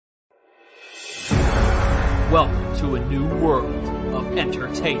Welcome to a new world of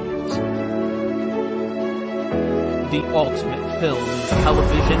entertainment. The Ultimate Film and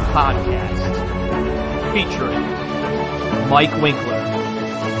Television Podcast. Featuring Mike Winkler,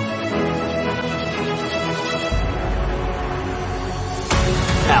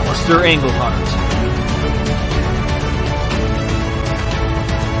 Alistair Englehart,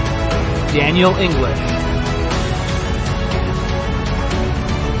 Daniel English,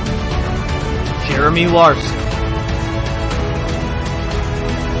 Jeremy Larson,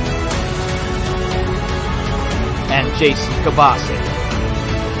 and Jason Kabasi.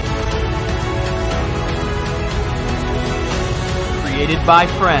 Created by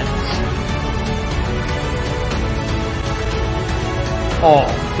friends. All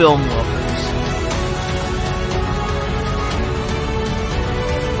film lovers.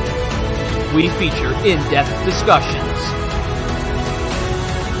 We feature in-depth discussions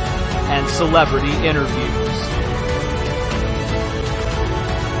and celebrity interviews.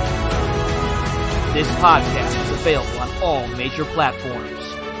 This podcast is available on all major platforms.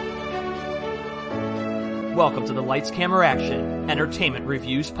 Welcome to the Lights, Camera, Action Entertainment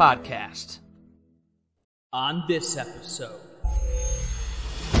Reviews Podcast. On this episode,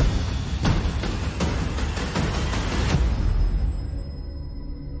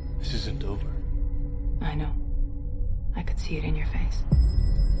 this isn't over. I know. I could see it in your face.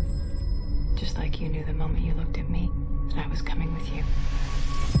 Just like you knew the moment you looked at me that I was coming with you.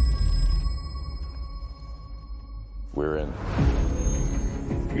 We're in.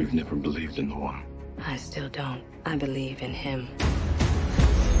 You've never believed in the one. I still don't. I believe in him.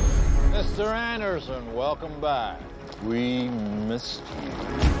 Mr. Anderson, welcome back. We missed you.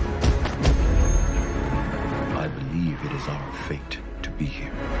 I believe it is our fate to be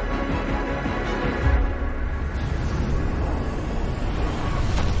here.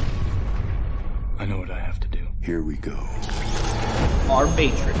 I know what I have to do. Here we go. our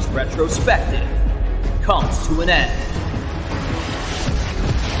Matrix retrospective comes to an end.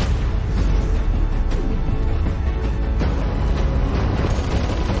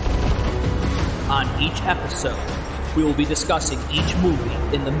 On each episode, we will be discussing each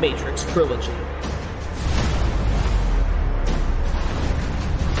movie in the Matrix trilogy.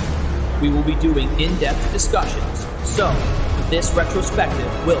 We will be doing in-depth discussions, so this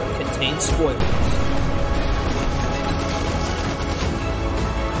retrospective will contain spoilers.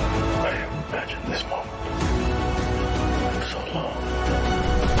 I have imagined this moment for so long.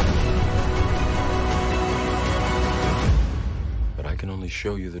 But I can only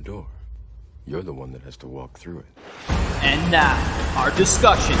show you the door. You're the one that has to walk through it. And now, our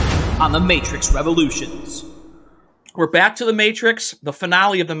discussion on The Matrix Revolutions. We're back to The Matrix, the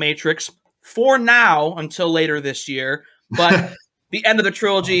finale of The Matrix, for now until later this year. But the end of the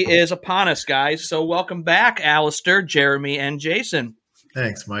trilogy is upon us, guys. So welcome back, Alistair, Jeremy, and Jason.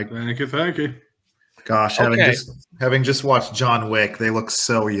 Thanks, Mike. Thank you. Gosh, Okay. having just watched John Wick, they look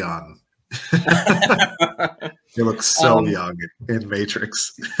so young. They look so young in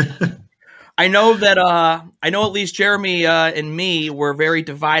Matrix. I know that at least Jeremy and me were very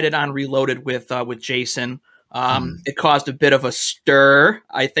divided on Reloaded with Jason. It caused a bit of a stir,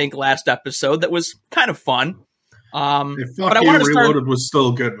 I think, last episode that was kind of fun. But I wanted to start. Reloaded was still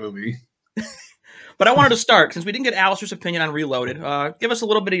a good movie. But I wanted to start, since we didn't get Alistair's opinion on Reloaded. Give us a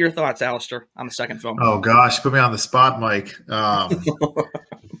little bit of your thoughts, Alistair, on the second film. Oh gosh, put me on the spot, Mike.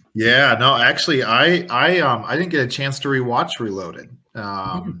 Yeah, no, actually, I didn't get a chance to rewatch Reloaded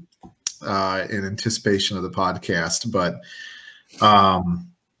in anticipation of the podcast, but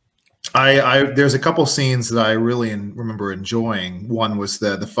I there's a couple scenes that I really remember enjoying. One was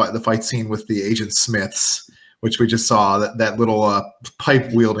the fight scene with the Agent Smiths, which we just saw, that little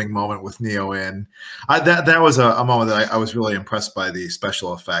pipe wielding moment with Neo in. That was a moment that I was really impressed by the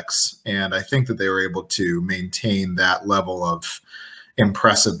special effects, and I think that they were able to maintain that level of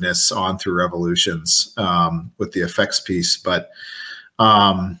impressiveness on through Revolutions with the effects piece. But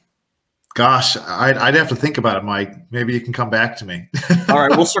gosh, I'd have to think about it, Mike. Maybe you can come back to me. All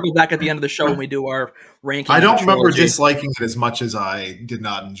right, we'll circle back at the end of the show when we do our ranking. I don't remember trilogy. disliking it as much as I did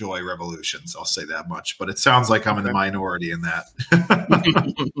not enjoy Revolutions. I'll say that much. But it sounds like I'm in the minority in that.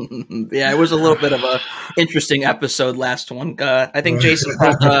 Yeah, it was a little bit of a interesting episode, last one. I think Jason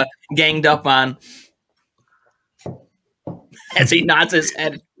felt ganged up on as he nods his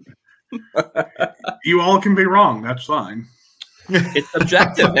head. You all can be wrong. That's fine. It's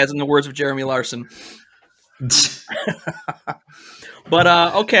subjective, as in the words of Jeremy Larson.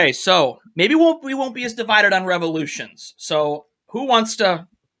 But okay, so maybe we won't be as divided on Revolutions. So who wants to,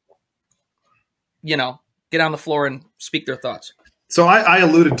 get on the floor and speak their thoughts? So I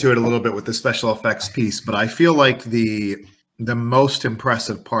alluded to it a little bit with the special effects piece, but I feel like the most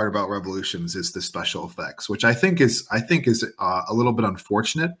impressive part about Revolutions is the special effects, which I think is a little bit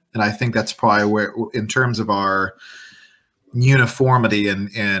unfortunate, and I think that's probably where, in terms of our uniformity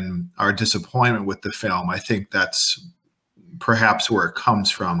and our disappointment with the film, I think that's perhaps where it comes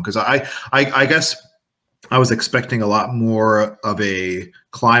from. Because I guess I was expecting a lot more of a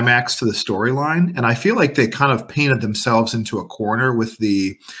climax to the storyline, and I feel like they kind of painted themselves into a corner with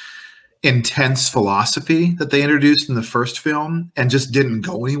the intense philosophy that they introduced in the first film and just didn't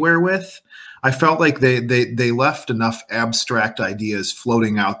go anywhere with. I felt like they left enough abstract ideas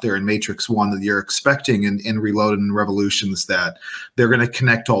floating out there in Matrix 1 that you're expecting in Reloaded and Revolutions that they're going to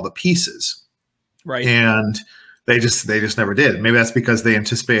connect all the pieces. Right. And they just never did. Maybe that's because they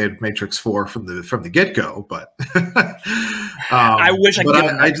anticipated Matrix 4 from the get-go, but I wish I could give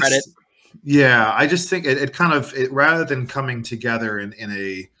them that credit. Yeah, I just think it kind of, rather than coming together in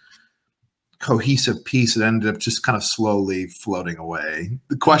a cohesive piece, it ended up just kind of slowly floating away.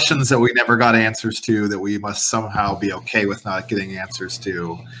 The questions that we never got answers to, that we must somehow be okay with not getting answers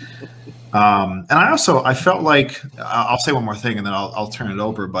to. And I felt like, I'll say one more thing and then I'll turn it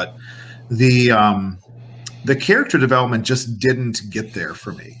over, but the character development just didn't get there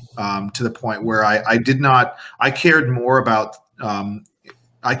for me, to the point where I cared more about, it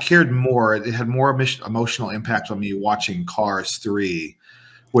had more emotional impact on me watching Cars 3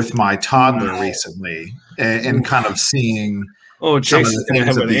 with my toddler recently, and kind of seeing some of the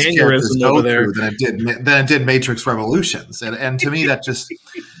things that these characters go through than it did Matrix Revolutions. And to me, I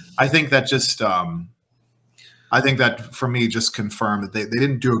think that for me just confirmed that they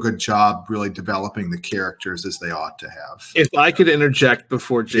didn't do a good job really developing the characters as they ought to have. If I could interject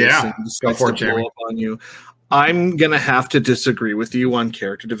before Jason decides to blow up on you, I'm going to have to disagree with you on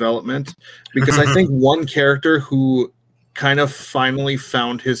character development, because I think one character who kind of finally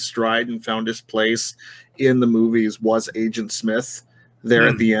found his stride and found his place in the movies was Agent Smith there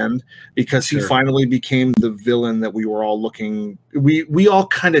at the end, because he finally became the villain that we were all we all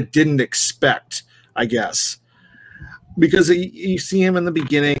kind of didn't expect, I guess, because you see him in the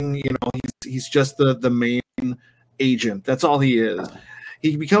beginning, he's just the main agent. That's all he is.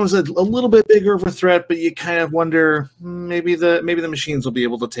 He becomes a little bit bigger of a threat, but you kind of wonder, maybe the machines will be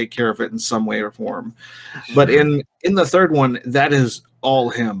able to take care of it in some way or form. Sure. But in the third one, that is all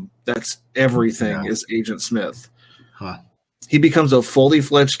him. That's everything is Agent Smith. Huh. He becomes a fully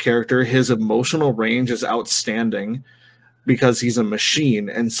fledged character. His emotional range is outstanding because he's a machine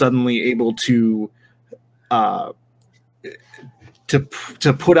and suddenly able to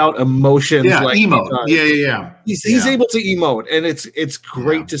put out emotions, like emote. Yeah. He's able to emote, and it's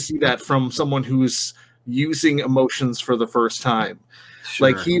great to see that from someone who's using emotions for the first time.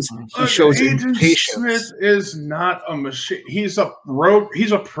 Sure. Like he shows impatience. Smith is not a machine. He's a rogue.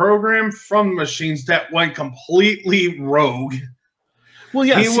 He's a program from machines that went completely rogue. Well,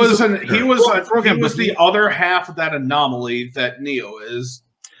 yes, he was the other half of that anomaly that Neo is.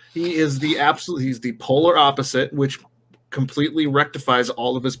 He is he's the polar opposite, which completely rectifies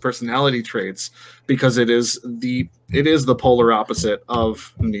all of his personality traits, because it is the polar opposite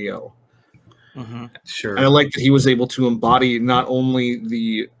of Neo. Mm-hmm. Sure. And I like that he was able to embody not only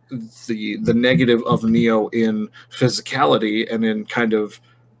the negative of Neo in physicality and in kind of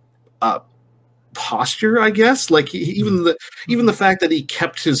posture, I guess. Like even the fact that he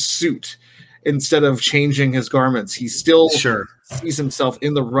kept his suit instead of changing his garments, he still sees himself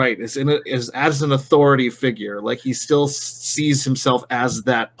in the right, as an authority figure. Like he still sees himself as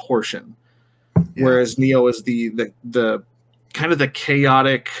that portion, whereas Neo is the kind of the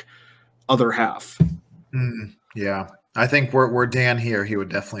chaotic other half. Yeah, I think we're Dan here. He would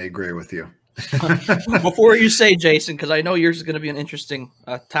definitely agree with you. Before you say, Jason, because I know yours is going to be an interesting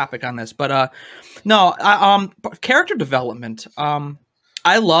topic on this, but character development.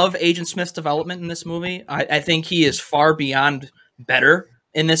 I love Agent Smith's development in this movie. I think he is far beyond better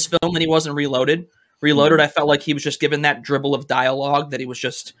in this film than he was in Reloaded. Reloaded, I felt like he was just given that dribble of dialogue that he was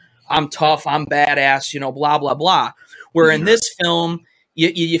just, I'm tough, I'm badass, blah, blah, blah. Where in this film,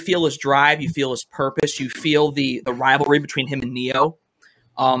 you feel his drive, you feel his purpose, you feel the rivalry between him and Neo.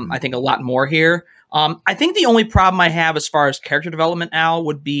 I think a lot more here. I think the only problem I have as far as character development, Al,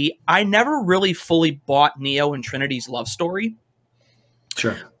 would be I never really fully bought Neo and Trinity's love story.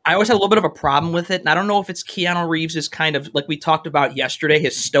 Sure. I always had a little bit of a problem with it, and I don't know if it's Keanu Reeves' kind of, like we talked about yesterday,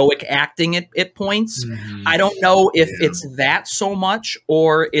 his stoic acting at points. Mm-hmm. I don't know if it's that so much,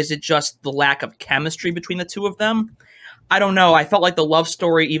 or is it just the lack of chemistry between the two of them? I don't know. I felt like the love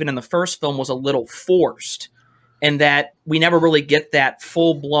story, even in the first film, was a little forced, and that we never really get that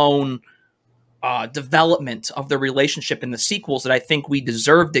full-blown development of the relationship in the sequels that I think we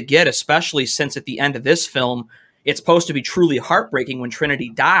deserve to get, especially since at the end of this film, it's supposed to be truly heartbreaking when Trinity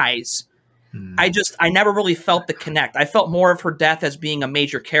dies. I never really felt the connect. I felt more of her death as being a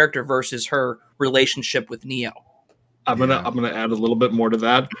major character versus her relationship with Neo. I'm gonna add a little bit more to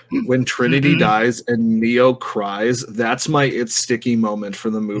that. When Trinity dies and Neo cries, that's my "it's sticky" moment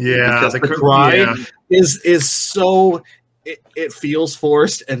for the movie. Yeah, because the cry is so it feels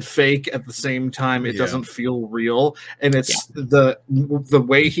forced and fake at the same time. It doesn't feel real, and it's the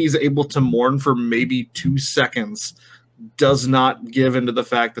way he's able to mourn for maybe 2 seconds does not give into the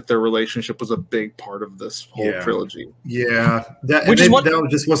fact that their relationship was a big part of this whole trilogy. Yeah, that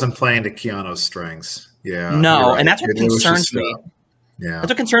just wasn't playing to Keanu's strengths. Yeah, no, and that's what concerns me. Yeah, that's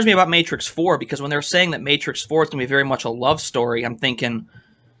what concerns me about Matrix 4, because when they're saying that Matrix 4 is going to be very much a love story, I'm thinking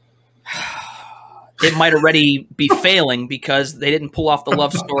it might already be failing because they didn't pull off the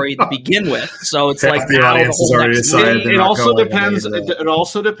love story to begin with. So it's like the audience has already decided. It also depends. It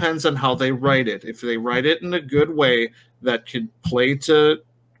also depends on how they write it. If they write it in a good way that could play to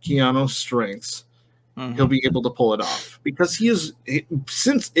Keanu's strengths, he'll be able to pull it off, because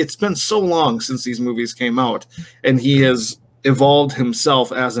since it's been so long since these movies came out and he has evolved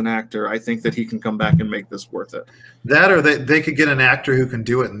himself as an actor, I think that he can come back and make this worth it. That, or they could get an actor who can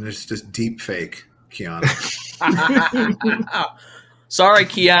do it and just deep fake Keanu. Sorry,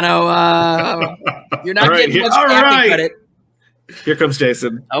 Keanu. You're not getting much credit. Here comes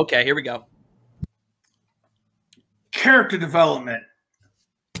Jason. Okay, here we go. Character development.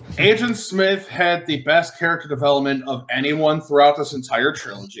 Agent Smith had the best character development of anyone throughout this entire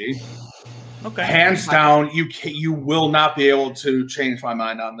trilogy. Okay. Hands down, you will not be able to change my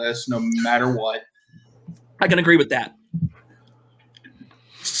mind on this, no matter what. I can agree with that.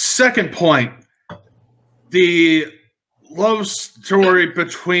 Second point, the love story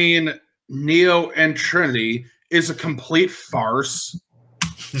between Neo and Trinity is a complete farce.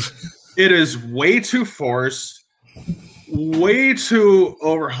 It is way too forced. Way too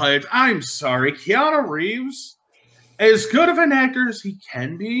overhyped. I'm sorry. Keanu Reeves, as good of an actor as he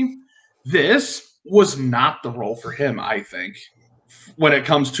can be, this was not the role for him, I think, when it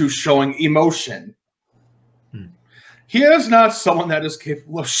comes to showing emotion. He is not someone that is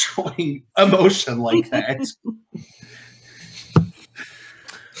capable of showing emotion like that.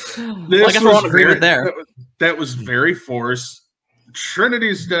 That was very forced.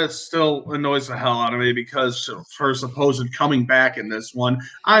 Trinity's death still annoys the hell out of me because of her supposed coming back in this one.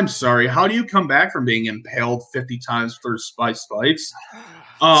 I'm sorry. How do you come back from being impaled 50 times for spice bites?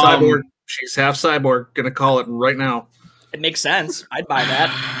 Cyborg. She's half cyborg. Gonna call it right now. It makes sense. I'd buy that.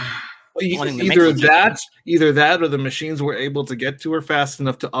 Either that or the machines were able to get to her fast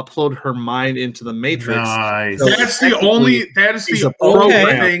enough to upload her mind into the Matrix. Nice. So that is the only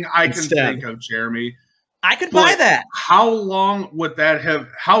thing I can think of, Jeremy. I could buy that. How long would that have?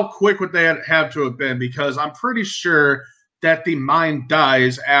 How quick would that have to have been? Because I'm pretty sure that the mind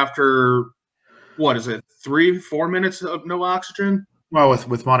dies after, what is it, 3-4 minutes of no oxygen? Well,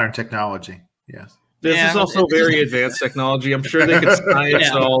 with modern technology, yes. This is also very advanced technology. I'm sure they could science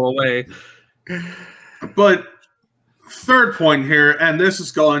it all away. But third point here, and this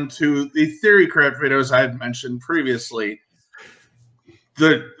is going to the Theory Craft videos I had mentioned previously.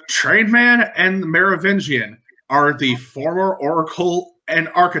 The Trained Man and the Merovingian are the former Oracle and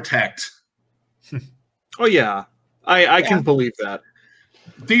Architect. Oh, yeah. I can believe that.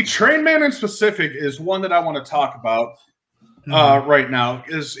 The Trained Man in specific is one that I want to talk about right now.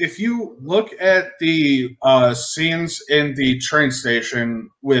 Is if you look at the scenes in the train station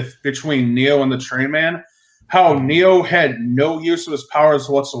between Neo and the Trained Man, how Neo had no use of his powers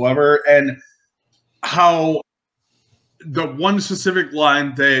whatsoever, and how the one specific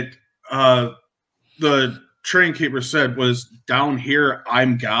line that the train keeper said was, "Down here,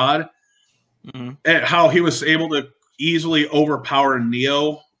 I'm God," and how he was able to easily overpower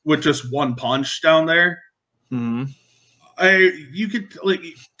Neo with just one punch down there. You could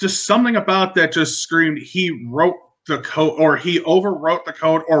just something about that just screamed he wrote the code, or he overwrote the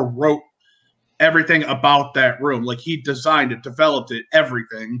code, or wrote everything about that room. Like he designed it, developed it,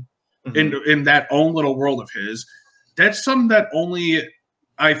 everything in that own little world of his. That's something that only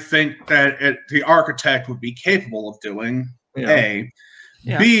I think that the architect would be capable of doing. A.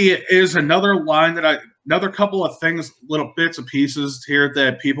 B is another line that another couple of things, little bits and pieces here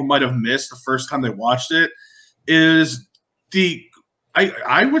that people might have missed the first time they watched it, is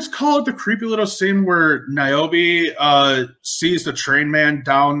I would call it the creepy little scene where Niobe sees the Train Man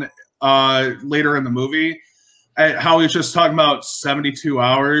down later in the movie, and how he's just talking about 72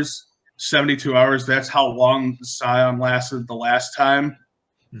 hours. 72 hours, that's how long Sion lasted the last time.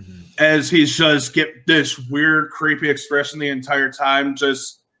 as he's just get this weird, creepy expression the entire time,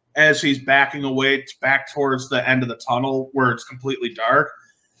 just as he's backing away back towards the end of the tunnel where it's completely dark.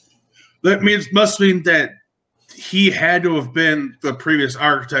 That must mean that he had to have been the previous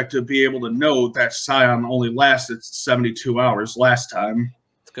architect to be able to know that Scion only lasted 72 hours last time.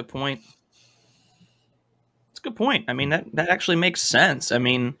 That's a good point. It's a good point. I mean, that actually makes sense. I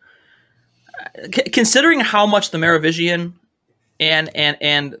mean, considering how much the Merovingian and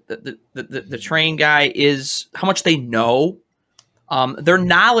the train guy is, how much they know, their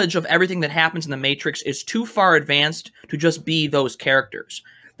knowledge of everything that happens in the Matrix is too far advanced to just be those characters.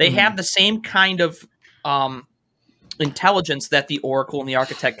 They have the same kind of intelligence that the Oracle and the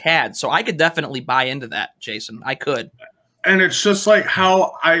Architect had. So I could definitely buy into that, Jason. I could. And it's just like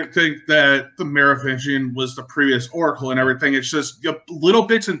how I think that the Merovingian was the previous Oracle and everything. It's just little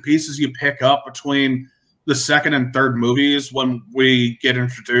bits and pieces you pick up between the second and third movies when we get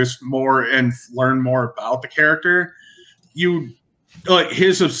introduced more and learn more about the character.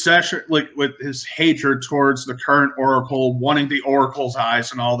 His obsession, with his hatred towards the current Oracle, wanting the Oracle's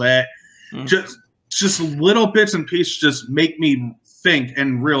eyes and all that, just little bits and pieces just make me think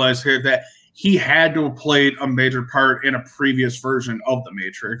and realize here that he had to have played a major part in a previous version of the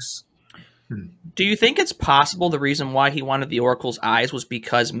Matrix. Do you think it's possible the reason why he wanted the Oracle's eyes was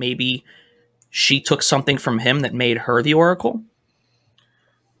because maybe she took something from him that made her the Oracle?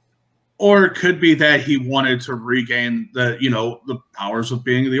 Or it could be that he wanted to regain the powers of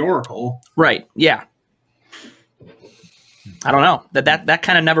being the Oracle. Right. Yeah. I don't know. That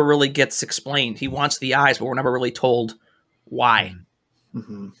kind of never really gets explained. He wants the eyes, but we're never really told why.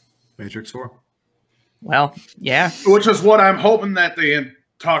 Matrix 4. Well, yeah. Which is what I'm hoping that they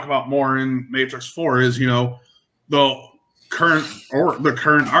talk about more in Matrix 4 is, the current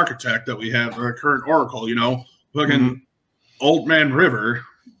architect that we have, or current Oracle, fucking Old Man River.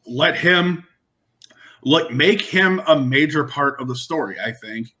 Let him make him a major part of the story, I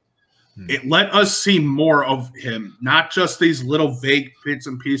think. Let us see more of him, not just these little vague bits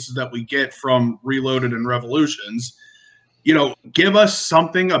and pieces that we get from Reloaded and Revolutions. Give us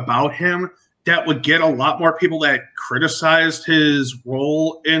something about him that would get a lot more people that criticized his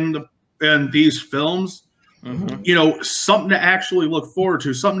role in these films. Something to actually look forward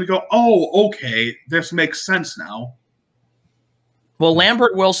to, something to go, oh, okay, this makes sense now. Well,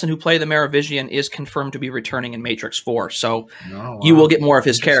 Lambert Wilson, who played the Merovingian, is confirmed to be returning in Matrix 4, so you will get more of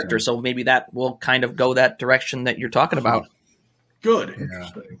his character, so maybe that will kind of go that direction that you're talking about. Good. Yeah.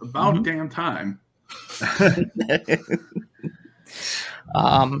 About damn time.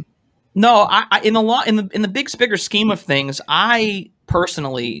 No, in the bigger scheme of things, I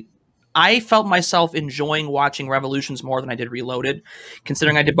personally felt myself enjoying watching Revolutions more than I did Reloaded,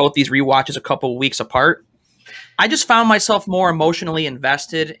 considering I did both these rewatches a couple of weeks apart. I just found myself more emotionally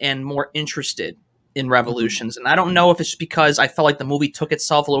invested and more interested in Revolutions. And I don't know if it's because I felt like the movie took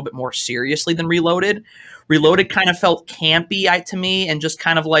itself a little bit more seriously than Reloaded. Reloaded kind of felt campy to me and just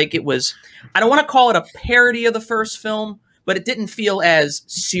kind of like it was, I don't want to call it a parody of the first film, but it didn't feel as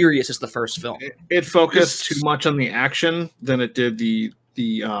serious as the first film. It focused too much on the action than it did the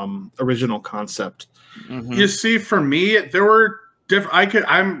original concept. You see, for me, there were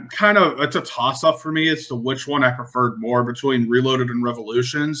it's a toss-up for me as to which one I preferred more between Reloaded and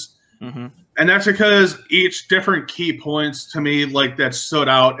Revolutions. And that's because each different key points to me, that stood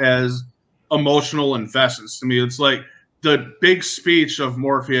out as emotional investments to me. It's like the big speech of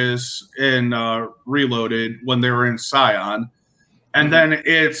Morpheus in Reloaded when they were in Scion. And then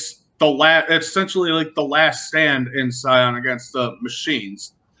it's essentially like the last stand in Scion against the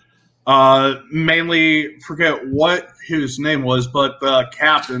machines. Mainly forget what his name was, but the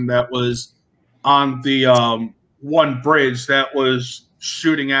captain that was on the one bridge that was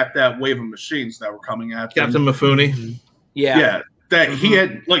shooting at that wave of machines that were coming at them. Captain Mifune. Yeah. That he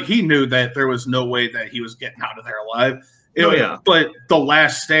had, he knew that there was no way that he was getting out of there alive. But the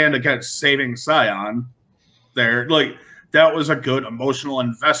last stand against saving Scion there, that was a good emotional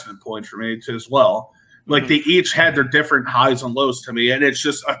investment point for me too, as well. They each had their different highs and lows to me, and it's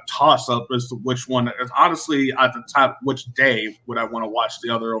just a toss-up as to which one. Honestly, at the time, which day would I want to watch the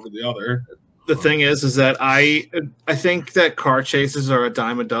other over the other? The thing is that I think that car chases are a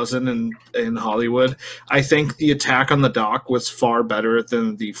dime a dozen in Hollywood. I think the attack on the dock was far better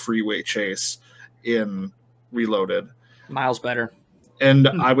than the freeway chase in Reloaded. Miles better. And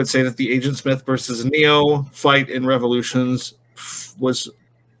I would say that the Agent Smith versus Neo fight in Revolutions was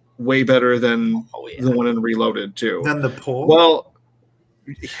way better than the one in Reloaded too. Than the pull? Well,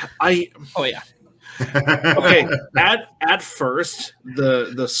 Okay, at first,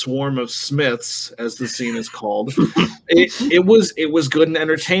 the swarm of Smiths, as the scene is called, it was good and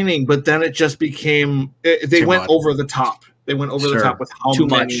entertaining, but then it just became they went over the top. They went over the top with how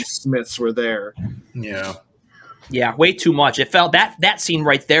many Smiths were there. Yeah, way too much. It felt that scene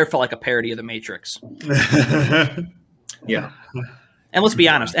right there felt like a parody of The Matrix. Yeah. And let's be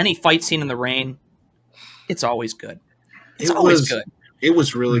honest, any fight scene in the rain, it's always good. It's always good. It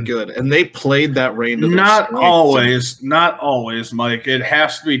was really good, and they played that rain. Not always, Mike. It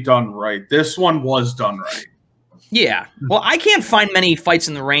has to be done right. This one was done right. Yeah. Well, I can't find many fights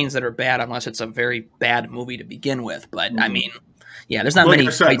in the rains that are bad unless it's a very bad movie to begin with. But I mean, yeah, there's not many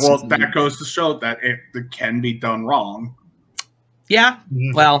fights. Well, that goes to show that it can be done wrong. Yeah.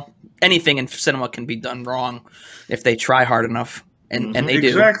 Well, anything in cinema can be done wrong if they try hard enough, and they do.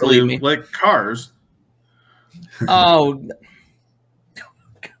 Exactly, Believe me. like Cars. Oh.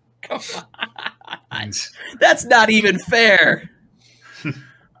 Come on. That's not even fair.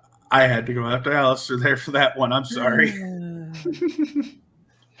 I had to go after Alistair there for that one. I'm sorry.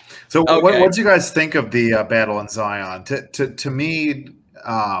 So what did you guys think of the battle in Zion? To me,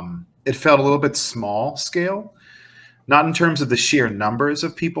 it felt a little bit small scale. Not in terms of the sheer numbers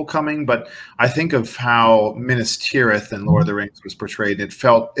of people coming, but I think of how Minas Tirith in Lord of the Rings was portrayed. It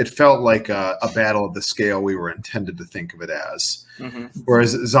felt like a battle of the scale we were intended to think of it as. Mm-hmm.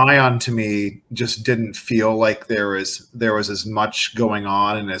 Whereas Zion, to me, just didn't feel like there was as much going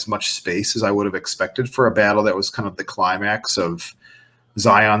on and as much space as I would have expected for a battle that was kind of the climax of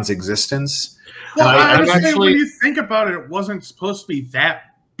Zion's existence. Well, honestly, when you think about it, it wasn't supposed to be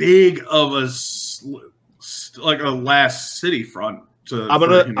that big of a last city front. I'm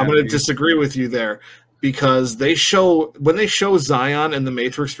gonna disagree with you there, because when they show Zion and the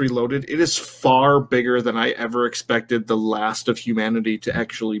Matrix Reloaded, it is far bigger than I ever expected the last of humanity to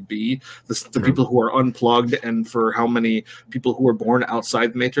actually be. The people who are unplugged, and for how many people who were born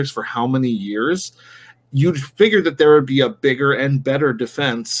outside the Matrix for how many years, you'd figure that there would be a bigger and better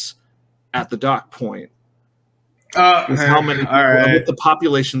defense at the dock point. With how many people, with the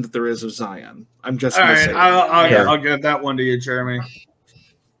population that there is of Zion. I'm just going to say I'll get that one to you, Jeremy.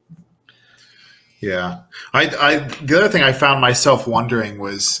 Yeah. The other thing I found myself wondering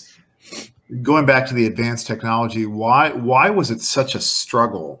was, going back to the advanced technology, why was it such a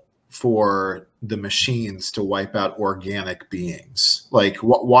struggle for the machines to wipe out organic beings? Like,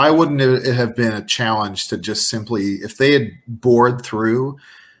 why wouldn't it have been a challenge to just simply, if they had bored through,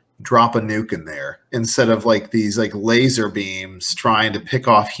 drop a nuke in there instead of like these like laser beams trying to pick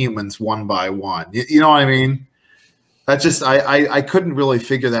off humans one by one? You know what I mean? That just I couldn't really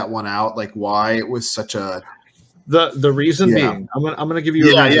figure that one out, like why it was such a the reason being. I'm gonna give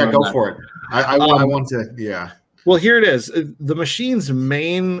you go for it. I want to Well, here it is. The machine's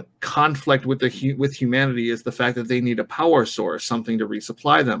main conflict with humanity is the fact that they need a power source, something to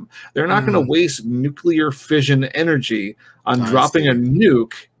resupply them. They're not going to waste nuclear fission energy on dropping a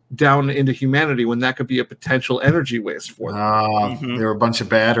nuke down into humanity when that could be a potential energy waste for them. There were a bunch of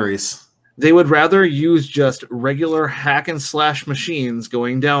batteries. They would rather use just regular hack and slash machines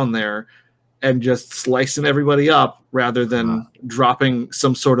going down there and just slicing everybody up rather than dropping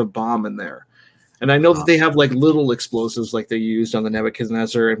some sort of bomb in there. And I know that they have like little explosives like they used on the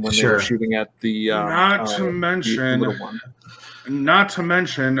Nebuchadnezzar and when they were shooting at the not to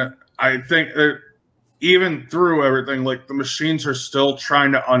mention, I think even through everything, like the machines are still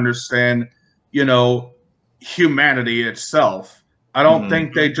trying to understand, humanity itself. I don't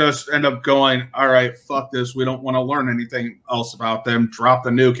think they just end up going, all right, fuck this. We don't want to learn anything else about them. Drop the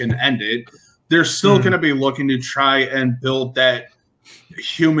nuke and end it. They're still going to be looking to try and build that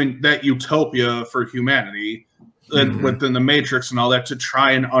utopia for humanity within the Matrix and all that, to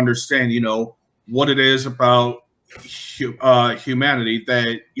try and understand, what it is about humanity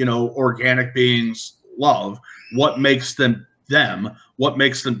that, organic beings love, what makes them, what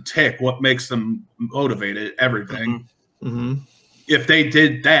makes them tick, what makes them motivated, everything. If they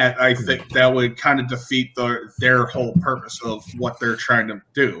did that, I think that would kind of defeat their whole purpose of what they're trying to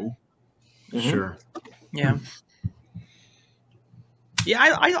do. Sure. Yeah. Yeah,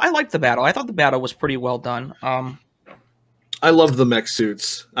 I liked the battle. I thought the battle was pretty well done. I love the mech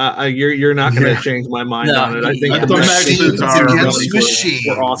suits. You're not going to change my mind on it. I think the mech suits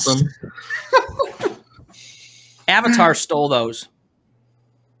are awesome. Avatar stole those.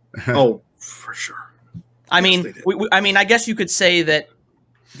 Oh, for sure. I mean, I guess you could say that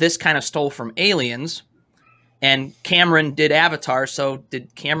this kind of stole from Aliens, and Cameron did Avatar. So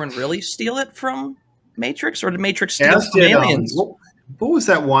did Cameron really steal it from Matrix, or did Matrix steal it from Aliens? What was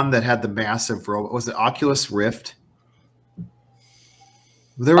that one that had the massive robot? Was it Oculus Rift?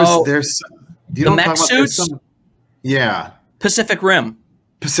 You the don't mech talk about suits. Yeah. Pacific Rim.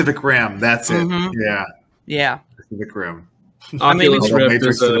 Pacific Rim. That's it. Yeah. Yeah. Pacific Rim. Oculus Although Rift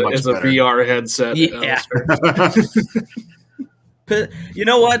Matrix is did it a, much is a better. VR headset. Yeah. You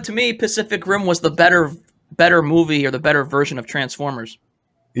know what? To me, Pacific Rim was the better movie or the better version of Transformers.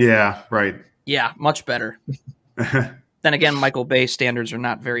 Yeah, right. Yeah, much better. Then again, Michael Bay standards are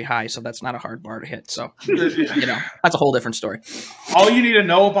not very high, so that's not a hard bar to hit. So, that's a whole different story. All you need to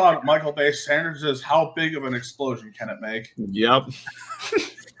know about Michael Bay standards is how big of an explosion can it make. Yep.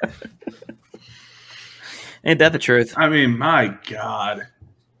 Ain't that the truth? I mean, my God.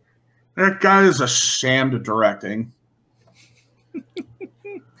 That guy is ashamed of directing.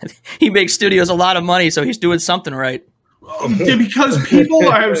 He makes studios a lot of money, so he's doing something right. Because people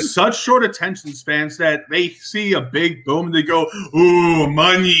have such short attention spans that they see a big boom and they go, "Ooh,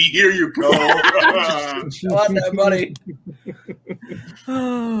 money! Here you go." I want that money.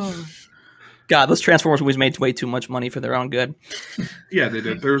 God, those Transformers movies made way too much money for their own good. Yeah, they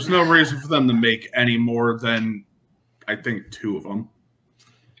did. There was no reason for them to make any more than, I think, 2 of them.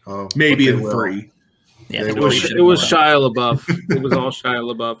 Oh, maybe 3. Yeah, it was Shia LaBeouf. It was all Shia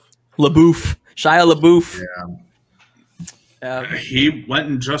LaBeouf. LaBeouf. Shia LaBeouf. Yeah. He went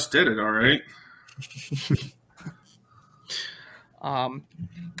and just did it, all right.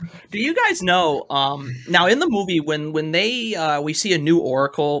 Do you guys know? Now, in the movie, when they we see a new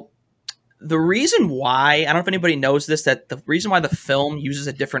Oracle, the reason why, I don't know if anybody knows this, that the reason why the film uses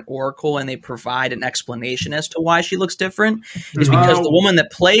a different Oracle and they provide an explanation as to why she looks different is because the woman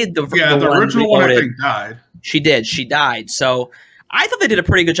that played the original one, I think, died. She did. She died. So I thought they did a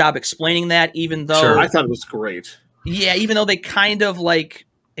pretty good job explaining that, even though Sure, I thought it was great. Yeah, even though they kind of like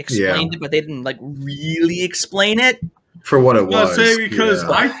explained it, but they didn't like really explain it for what it was. I'll say because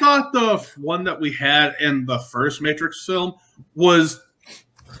I thought the one that we had in the first Matrix film was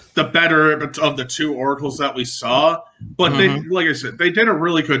the better of the 2 oracles that we saw. But they, like I said, they did a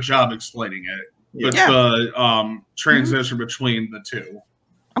really good job explaining it. With the transition between the 2.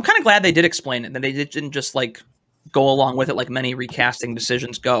 I'm kind of glad they did explain it, and they didn't just like go along with it like many recasting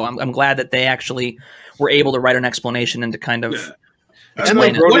decisions go. I'm glad that they actually were able to write an explanation and to kind of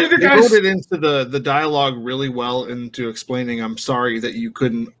explain it. They wrote it into the dialogue really well into explaining, I'm sorry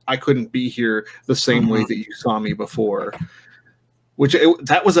that I couldn't be here the same way that you saw me before.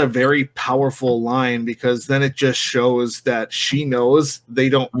 That was a very powerful line, because then it just shows that she knows they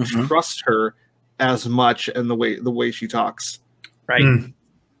don't trust her as much in the way she talks. Right.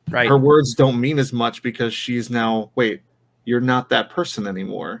 Right. Her words don't mean as much because she's now, you're not that person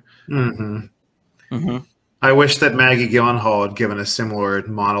anymore. I wish that Maggie Gyllenhaal had given a similar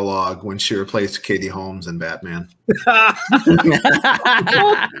monologue when she replaced Katie Holmes in Batman.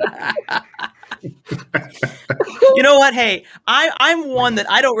 You know what? Hey, I'm one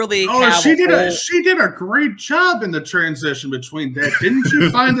that I don't really. She did a great job in the transition between that. Didn't you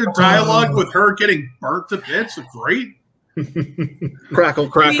find the dialogue with her getting burnt to bits great? Crackle.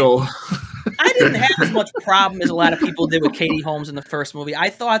 I didn't have as much problem as a lot of people did with Katie Holmes in the first movie. I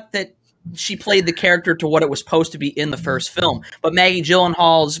thought that she played the character to what it was supposed to be in the first film, but Maggie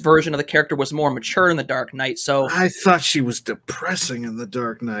Gyllenhaal's version of the character was more mature in The Dark Knight. So I thought she was depressing in The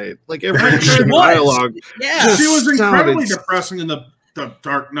Dark Knight. Like every dialogue, she was incredibly depressing in the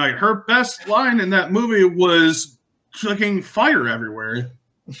Dark Knight. Her best line in that movie was chucking fire everywhere.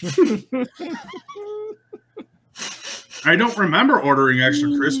 I don't remember ordering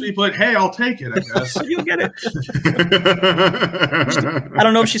extra crispy, but hey, I'll take it, I guess. You'll get it. I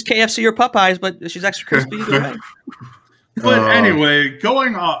don't know if she's KFC or Popeyes, but she's extra crispy either way. But anyway,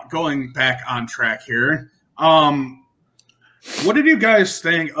 going back on track here, what did you guys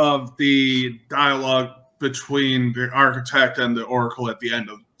think of the dialogue between the architect and the Oracle at the end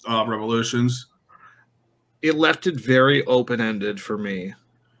of Revolutions? It left it very open-ended for me.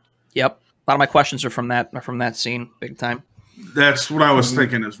 Yep. A lot of my questions are from that scene, big time. That's what I was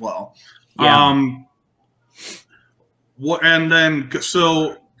thinking as well. Yeah.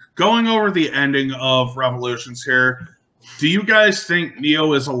 So going over the ending of Revolutions here, do you guys think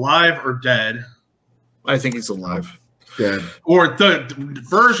Neo is alive or dead? I think he's alive. Dead. Or the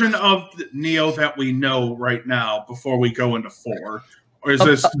version of Neo that we know right now before we go into 4? Or is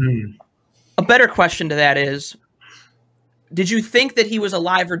this... A better question to that is, did you think that he was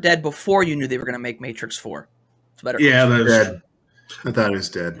alive or dead before you knew they were going to make Matrix 4? It's a better question. That's dead. I thought he was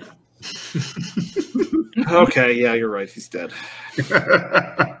dead. Okay, yeah, you're right. He's dead.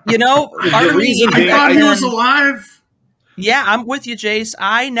 You know, I thought he was alive. Yeah, I'm with you, Jace.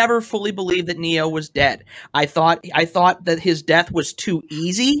 I never fully believed that Neo was dead. I thought that his death was too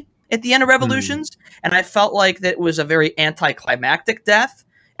easy at the end of Revolutions, and I felt like that was a very anticlimactic death.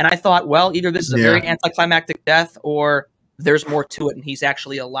 And I thought, well, either this is a very anticlimactic death or there's more to it and he's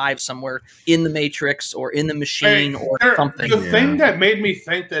actually alive somewhere in the Matrix or in the machine or something. The thing that made me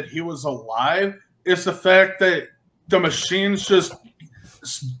think that he was alive is the fact that the machines just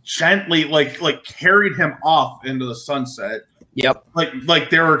gently like carried him off into the sunset. Yep. Like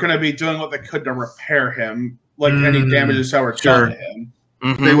they were going to be doing what they could to repair him, like any damages that were done to him.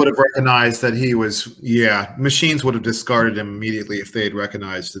 Mm-hmm. They would have recognized that he was, machines would have discarded him immediately if they had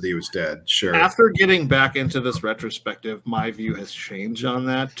recognized that he was dead. Sure. After getting back into this retrospective, my view has changed on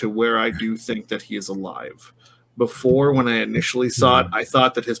that to where I do think that he is alive. Before, when I initially saw it, I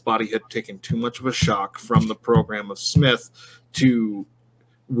thought that his body had taken too much of a shock from the program of Smith to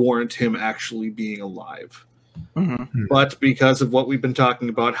warrant him actually being alive. Mm-hmm. But because of what we've been talking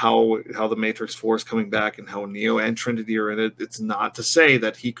about, how the Matrix 4 is coming back and how Neo and Trinity are in it, it's not to say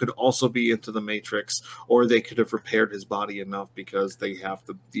that he could also be into the Matrix or they could have repaired his body enough because they have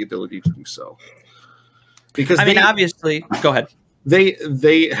the ability to do so. Because obviously, go ahead.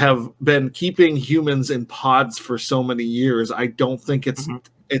 They have been keeping humans in pods for so many years. I don't think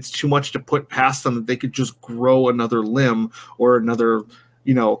it's too much to put past them that they could just grow another limb or another,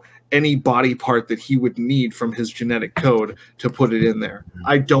 any body part that he would need from his genetic code to put it in there.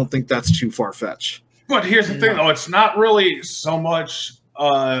 I don't think that's too far-fetched. But here's the thing, though. It's not really so much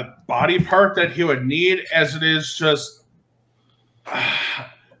a body part that he would need as it is just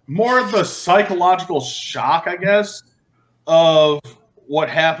more of the psychological shock, I guess, of what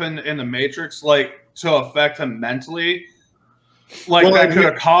happened in the Matrix, to affect him mentally. That could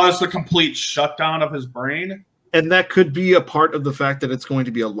have caused a complete shutdown of his brain. And that could be a part of the fact that it's going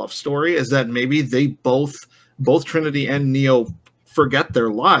to be a love story, is that maybe they both Trinity and Neo forget their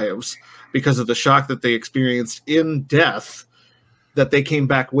lives because of the shock that they experienced in death, that they came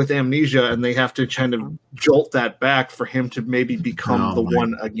back with amnesia and they have to kind of jolt that back for him to maybe become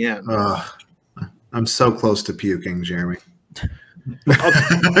one again. I'm so close to puking, Jeremy. No,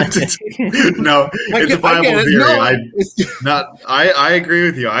 it's a viable theory. I agree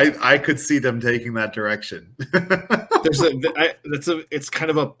with you. I could see them taking that direction. It's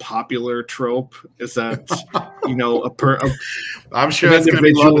kind of a popular trope. Is that I'm sure it's going to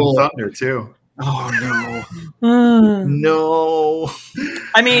be Love and Thunder too. Oh no, no.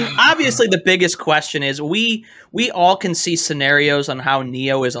 I mean, obviously, the biggest question is we all can see scenarios on how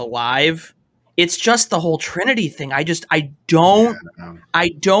Neo is alive. It's just the whole Trinity thing. I don't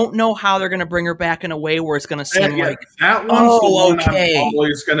know how they're going to bring her back in a way where it's going to seem like that one's I'm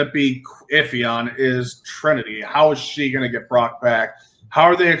always going to be iffy on is Trinity. How is she going to get brought back? How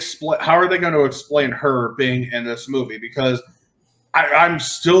are they going to explain her being in this movie? Because I'm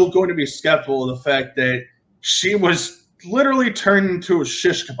still going to be skeptical of the fact that she was literally turned into a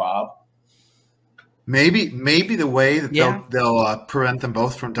shish kebab. Maybe the way that they'll prevent them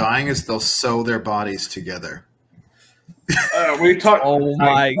both from dying is they'll sew their bodies together. We talk. Oh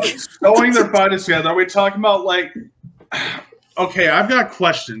my! Sewing their bodies together. Are we talking about Okay, I've got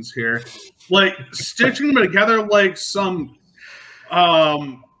questions here. Stitching them together like some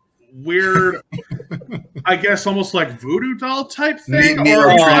weird, I guess, almost like voodoo doll type thing, or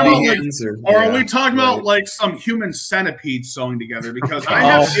are we talking about some human centipede sewing together? Because I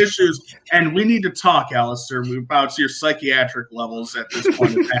have issues, and we need to talk, Alistair, about your psychiatric levels at this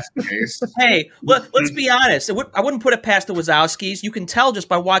point. If that's the case. Hey, let's be honest. I wouldn't put it past the Wazowskis. You can tell just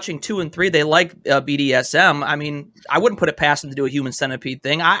by watching 2 and 3 they like BDSM. I mean, I wouldn't put it past them to do a human centipede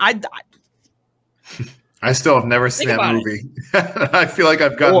thing. I still have never seen that movie. I feel like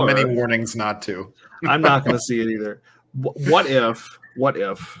I've gotten many warnings not to. I'm not going to see it either. What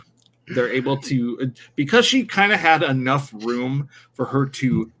if they're able to, because she kind of had enough room for her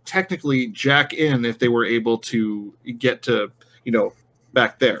to technically jack in if they were able to get to,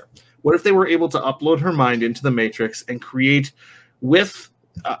 back there. What if they were able to upload her mind into the Matrix and create with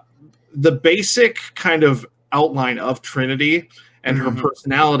the basic kind of outline of Trinity and her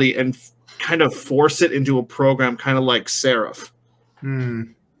personality and kind of force it into a program kind of like Seraph.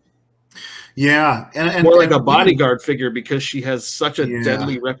 Yeah. And more like a bodyguard figure because she has such a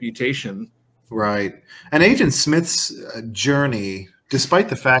deadly reputation. Right. And Agent Smith's journey, despite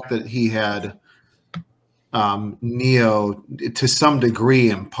the fact that he had Neo to some degree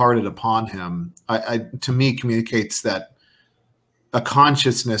imparted upon him, to me communicates that a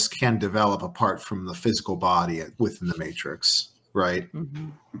consciousness can develop apart from the physical body within the Matrix. Right. Mm-hmm.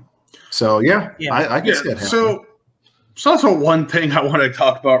 So I can see that happening. So also one thing I want to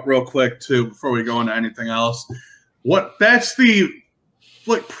talk about real quick too before we go into anything else. That's the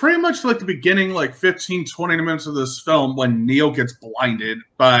pretty much the beginning 15, 20 minutes of this film when Neo gets blinded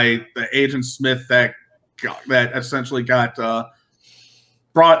by the Agent Smith that essentially got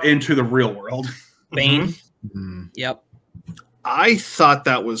brought into the real world. Bane. Mm-hmm. Yep. I thought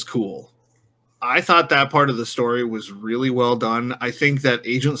that was cool. I thought that part of the story was really well done. I think that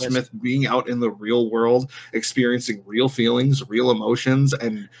Agent Smith being out in the real world, experiencing real feelings, real emotions,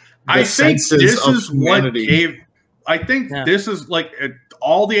 and I think this is what gave. I think this is like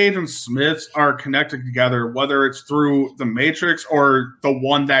all the Agent Smiths are connected together, whether it's through the Matrix or the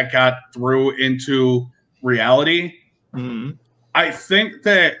one that got through into reality. Mm-hmm. I think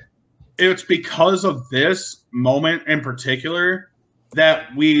that it's because of this moment in particular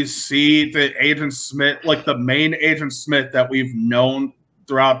that we see the Agent Smith, like the main Agent Smith that we've known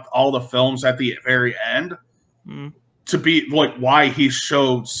throughout all the films at the very end, to be like why he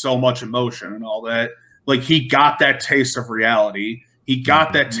showed so much emotion and all that. Like he got that taste of reality. He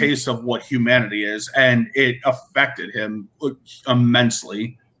got that taste of what humanity is, and it affected him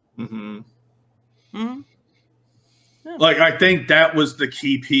immensely. Mm-hmm. Mm-hmm. Yeah. Like I think that was the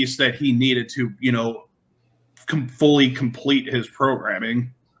key piece that he needed to, fully complete his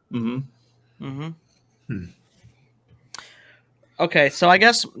programming. Mm-hmm. Mm-hmm. Okay, so I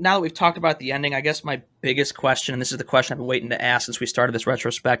guess now that we've talked about the ending, I guess my biggest question, and this is the question I've been waiting to ask since we started this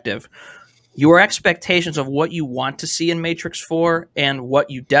retrospective, your expectations of what you want to see in Matrix 4 and what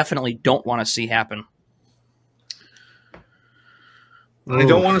you definitely don't want to see happen. I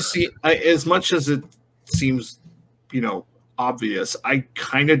don't want to see, as much as it seems, obvious, I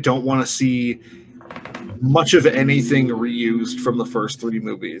kind of don't want to see much of anything reused from the first 3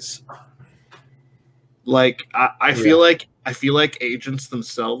 movies. Like I feel like agents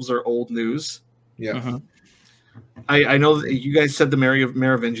themselves are old news. Yeah. Mm-hmm. I know that you guys said the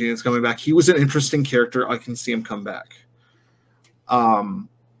Merovingian is coming back. He was an interesting character. I can see him come back. I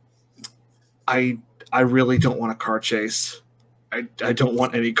really don't want a car chase. I don't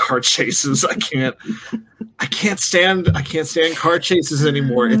want any car chases. I can't stand car chases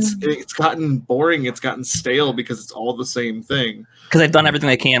anymore. It's gotten boring. It's gotten stale because it's all the same thing. Because they've done everything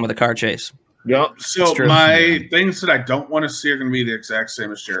they can with a car chase. Yep. So my things that I don't want to see are going to be the exact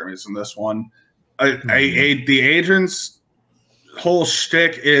same as Jeremy's in this one. The agent's whole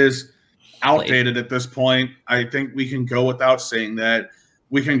shtick is outdated at this point. I think we can go without saying that.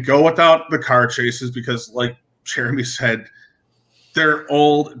 We can go without the car chases because, like Jeremy said, they're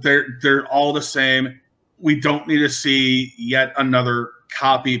old. They're all the same. We don't need to see yet another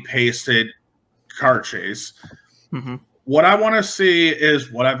copy-pasted car chase. Mm-hmm. What I want to see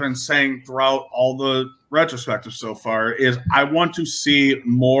is what I've been saying throughout all the retrospectives so far is I want to see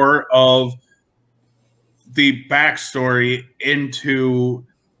more of the backstory into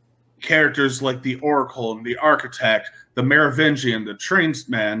characters like the Oracle and the Architect, the Merovingian, the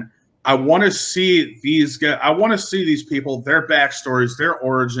Tradesman. I want to see these guys. I want to see these people, their backstories, their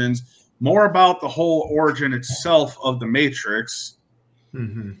origins, more about the whole origin itself of the Matrix.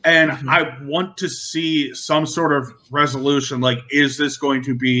 Mm-hmm. And I want to see some sort of resolution. Like, is this going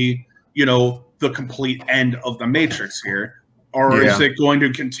to be, the complete end of the Matrix here? Or is it going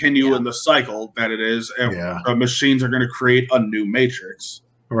to continue in the cycle that it is? And the machines are going to create a new Matrix.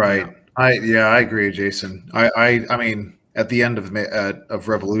 Right. I agree, Jason. I mean, at the end of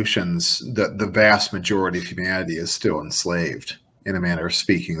Revolutions, the vast majority of humanity is still enslaved, in a manner of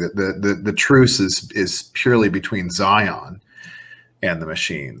speaking. The truce is purely between Zion and the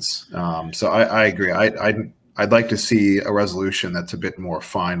machines. So I agree. I'd like to see a resolution that's a bit more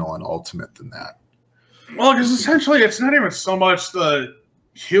final and ultimate than that. Well, because essentially it's not even so much the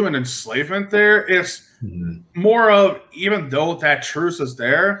human enslavement there. It's more of, even though that truce is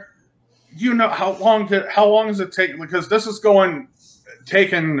there, how long does it take? Because this is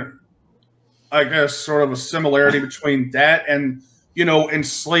taken, I guess, sort of a similarity between that and,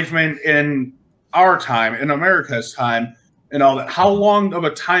 enslavement in our time, in America's time, and all that. How long of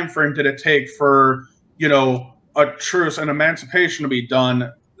a time frame did it take for, a truce and emancipation to be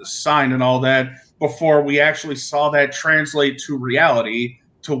done, signed and all that, before we actually saw that translate to reality,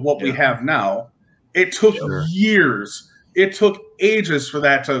 to what we have now? It took years. It took ages for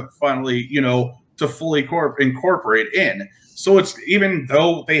that to finally, to fully incorporate in. So it's, even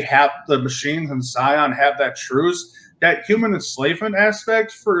though they have the machines and Zion have that truce, that human enslavement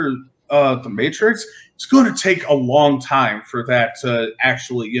aspect for the Matrix, it's going to take a long time for that to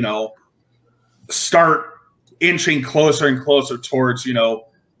actually, start inching closer and closer towards,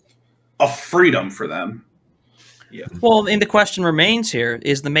 a freedom for them. Yeah. Well, and the question remains here,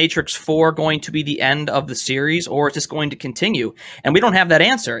 is the Matrix 4 going to be the end of the series, or is this going to continue? And we don't have that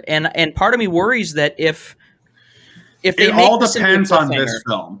answer. And part of me worries that if they it all depends on this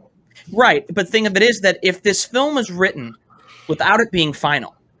film. Right. But the thing of it is that if this film is written without it being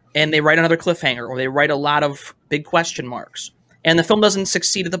final, and they write another cliffhanger, or they write a lot of big question marks, and the film doesn't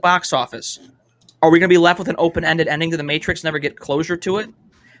succeed at the box office, are we going to be left with an open-ended ending to The Matrix, never get closure to it?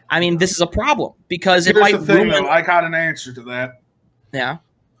 I mean, this is a problem because it might ruin... though. I got an answer to that. Yeah.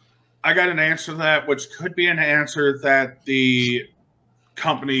 I got an answer to that, which could be an answer that the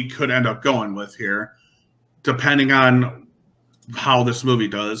company could end up going with here, depending on how this movie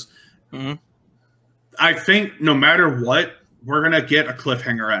does. Mm-hmm. I think no matter what, we're going to get a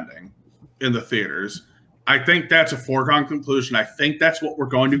cliffhanger ending in the theaters. I think that's a foregone conclusion. I think that's what we're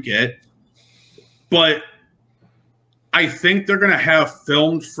going to get. But I think they're going to have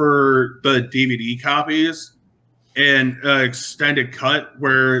filmed for the DVD copies and extended cut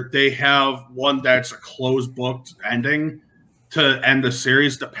where they have one that's a closed booked ending to end the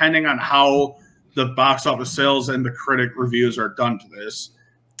series, depending on how the box office sales and the critic reviews are done to this.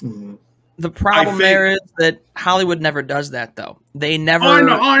 Mm-hmm. The problem there is that Hollywood never does that, though. They never.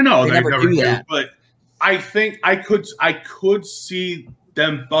 I know. They never do that. But I think I could see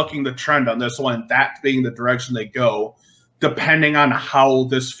them bucking the trend on this one, that being the direction they go, depending on how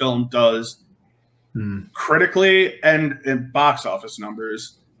this film does critically and in box office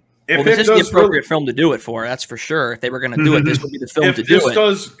numbers. Well, this is the appropriate film to do it for. That's for sure. If they were going to do it, this would be the film to do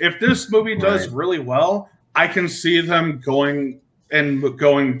it. If this movie does really well, I can see them doing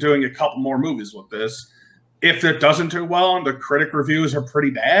a couple more movies with this. If it doesn't do well and the critic reviews are pretty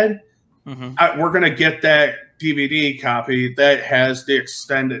bad, we're going to get that DVD copy that has the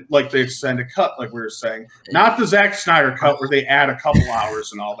extended cut, like we were saying, not the Zack Snyder cut where they add a couple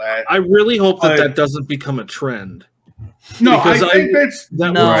hours and all that. I really hope that doesn't become a trend. No, I don't think it's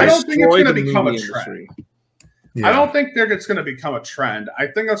going to become a trend. Yeah. I don't think it's going to become a trend. I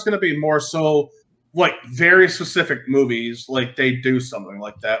think it's going to be more so like very specific movies, like they do something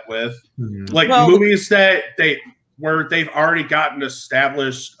like that with, movies that they've already gotten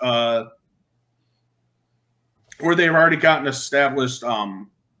established. Where they've already gotten established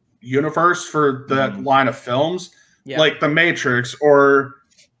universe for that line of films, like The Matrix or.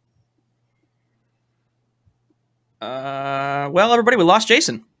 Well, everybody, we lost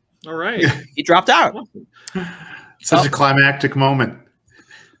Jason. All right. He dropped out. Such a climactic moment.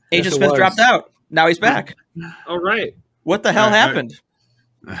 Agent Smith dropped out. Now he's back. All right. What the hell happened?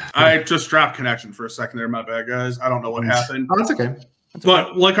 I just dropped connection for a second there. My bad, guys. I don't know what happened. Oh, that's okay.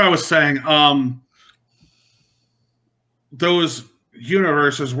 But like I was saying, those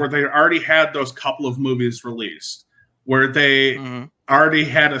universes where they already had those couple of movies released, where they already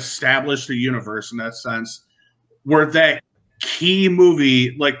had established a universe in that sense, where that key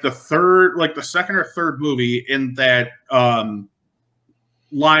movie, like the second or third movie in that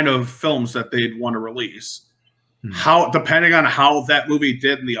line of films that they'd want to release, how depending on how that movie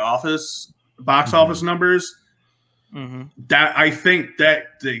did in the box office numbers, that I think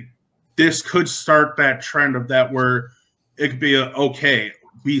that this could start that trend of that where it could be okay,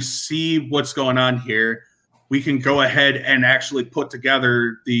 we see what's going on here, we can go ahead and actually put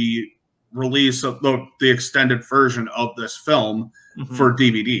together the release of the extended version of this film for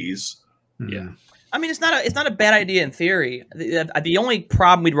DVDs. Yeah. I mean, it's not a bad idea in theory. The only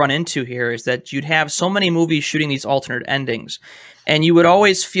problem we'd run into here is that you'd have so many movies shooting these alternate endings, and you would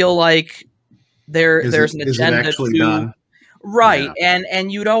always feel like there's an agenda to done? Right,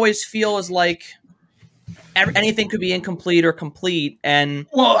 and you'd always feel as like anything could be incomplete or complete. And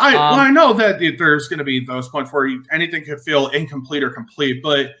I know that there's going to be those points where anything could feel incomplete or complete,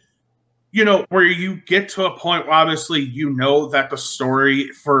 but where you get to a point where obviously that the story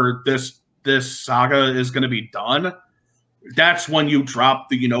for this saga is going to be done, that's when you drop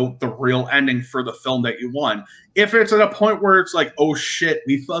the real ending for the film that you want. If it's at a point where it's like, oh shit,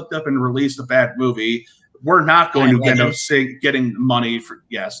 we fucked up and released a bad movie, we're not going to end up getting money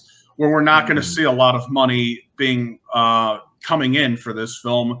where we're not going to see a lot of money being coming in for this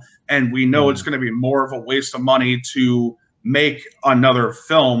film, and we know it's going to be more of a waste of money to make another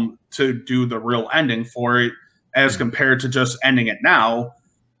film to do the real ending for it as compared to just ending it now.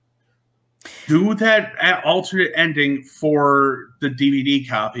 Do that alternate ending for the DVD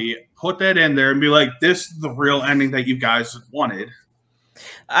copy. Put that in there and be like, this is the real ending that you guys wanted.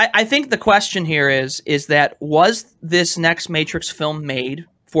 I think the question here is that was this next Matrix film made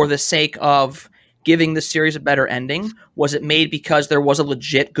for the sake of giving the series a better ending? Was it made because there was a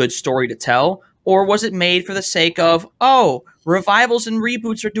legit good story to tell? Or was it made for the sake of, revivals and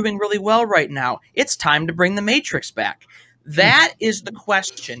reboots are doing really well right now, it's time to bring the Matrix back? That is the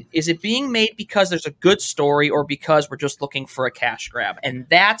question. Is it being made because there's a good story or because we're just looking for a cash grab? And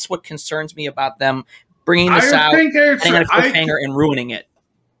that's what concerns me about them bringing this out, getting a cliffhanger, and ruining it.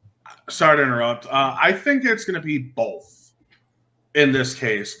 Sorry to interrupt. I think it's going to be both in this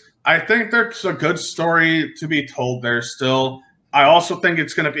case. I think there's a good story to be told there still. I also think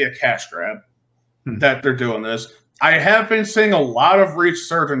it's going to be a cash grab that they're doing this. I have been seeing a lot of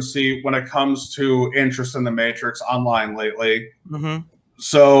resurgency when it comes to interest in the Matrix online lately. Mm-hmm.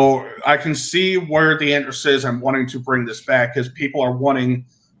 So I can see where the interest is and wanting to bring this back because people are wanting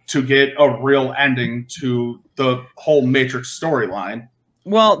to get a real ending to the whole Matrix storyline.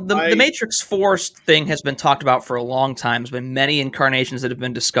 Well, the Matrix 4 thing has been talked about for a long time. There's been many incarnations that have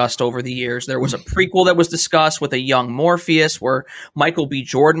been discussed over the years. There was a prequel that was discussed with a young Morpheus where Michael B.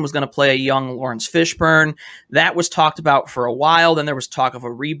 Jordan was going to play a young Lawrence Fishburne. That was talked about for a while. Then there was talk of a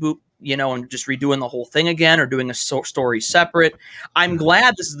reboot, and just redoing the whole thing again or doing a story separate. I'm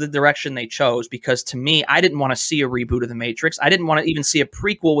glad this is the direction they chose because to me, I didn't want to see a reboot of The Matrix. I didn't want to even see a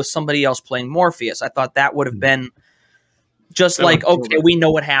prequel with somebody else playing Morpheus. I thought that would have been just like, okay, we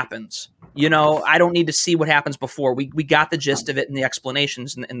know what happens. I don't need to see what happens before. We got the gist of it and the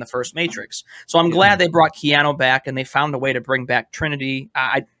explanations in the first Matrix. So I'm glad they brought Keanu back and they found a way to bring back Trinity.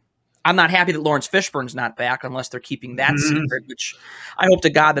 I'm not happy that Lawrence Fishburne's not back unless they're keeping that secret, which I hope to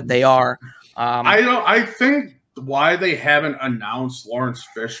God that they are. I think why they haven't announced Lawrence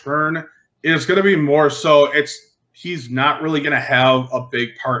Fishburne is going to be more so he's not really going to have a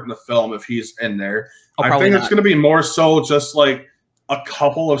big part in the film if he's in there. I think it's going to be more so just like a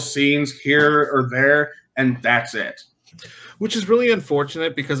couple of scenes here or there, and that's it. Which is really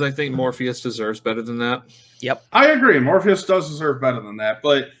unfortunate because I think Morpheus deserves better than that. Yep. I agree. Morpheus does deserve better than that,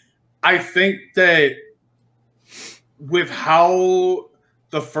 but I think that with how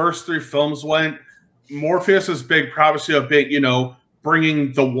the first 3 films went, Morpheus's big prophecy of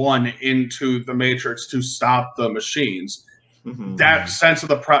bringing the One into the Matrix to stop the machines, that sense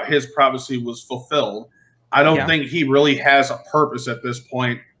of his prophecy was fulfilled. I don't think he really has a purpose at this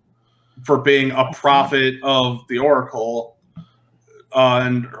point for being a prophet of the Oracle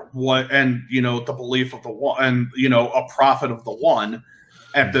and the belief of the One and a prophet of the One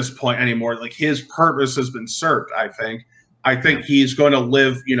at this point anymore. Like his purpose has been served. I think he's going to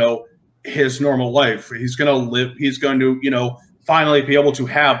live his normal life. He's going to finally be able to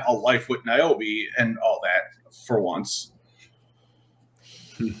have a life with Niobe and all that for once.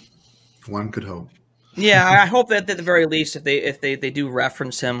 One could hope. Yeah, I hope that at the very least, if they do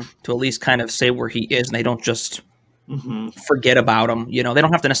reference him, to at least kind of say where he is, and they don't just forget about him. They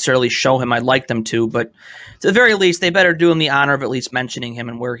don't have to necessarily show him. I'd like them to, but at the very least, they better do him the honor of at least mentioning him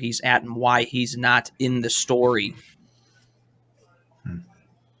and where he's at and why he's not in the story.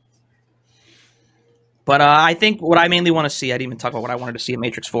 But I think what I mainly want to see, I didn't even talk about what I wanted to see in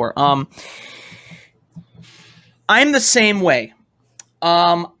Matrix 4. I'm the same way.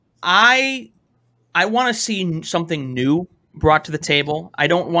 I want to see something new brought to the table. I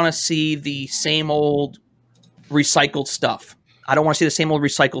don't want to see the same old recycled stuff. I don't want to see the same old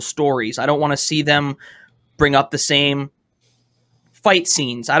recycled stories. I don't want to see them bring up the same fight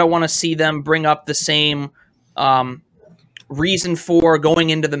scenes. I don't want to see them bring up the same reason for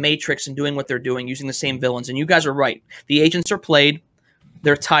going into the Matrix and doing what they're doing, using the same villains. And you guys are right. The agents are played,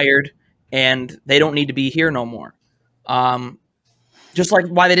 they're tired, and they don't need to be here no more. Just like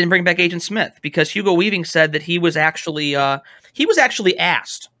why they didn't bring back Agent Smith, because Hugo Weaving said that he was actually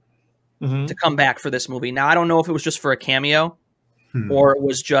asked to come back for this movie. Now, I don't know if it was just for a cameo or it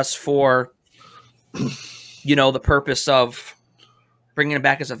was just for, the purpose of bringing him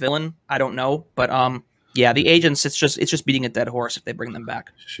back as a villain. I don't know. But, yeah, the agents, it's just beating a dead horse if they bring them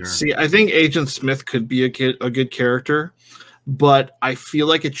back. Sure. See, I think Agent Smith could be a good character, but I feel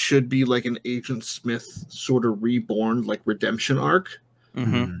like it should be like an Agent Smith sort of reborn, like redemption arc,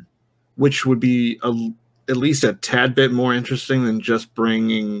 which would be at least a tad bit more interesting than just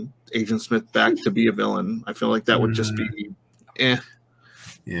bringing Agent Smith back to be a villain. I feel like that would just be, Yeah.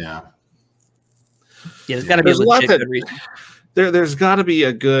 Yeah, there's got to be a legit good reason. There's got to be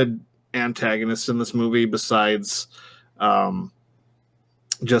a good antagonist in this movie besides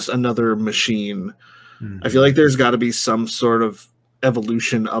just another machine. I feel like there's got to be some sort of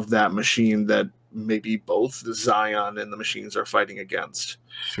evolution of that machine that maybe both Zion and the machines are fighting against.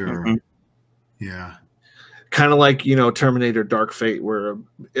 Sure. Yeah. Kind of like, Terminator Dark Fate, where,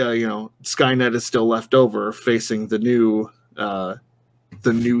 Skynet is still left over facing the new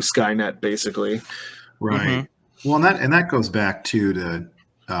Skynet, basically. Right. Well, and that goes back to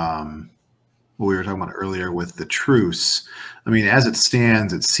what we were talking about earlier with the truce. I mean, as it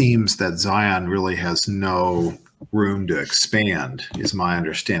stands, it seems that Zion really has no room to expand, is my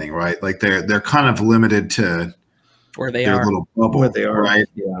understanding, right? Like they're kind of limited to where they their are, little bubble, where they are, right?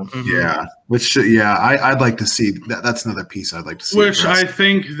 Yeah, yeah. Which, I'd like to see that. That's another piece I'd like to see. Which I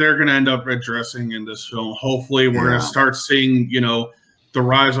think they're going to end up addressing in this film. Hopefully, we're going to start seeing, the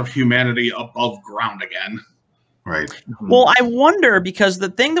rise of humanity above ground again. Right. Well, I wonder, because the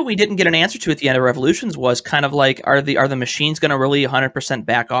thing that we didn't get an answer to at the end of Revolutions was kind of like, are the machines going to really 100%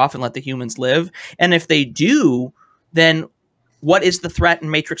 back off and let the humans live? And if they do, then what is the threat in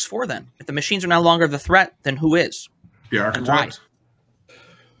Matrix 4 then? If the machines are no longer the threat, then who is? The Architect.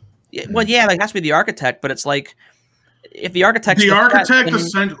 Well, yeah, it has to be the Architect, but it's like, if the Architect's the Architect, threat,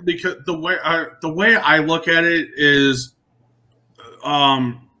 essentially, because the way I look at it is,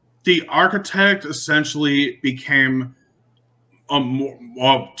 the Architect essentially became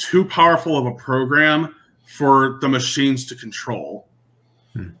too powerful of a program for the machines to control.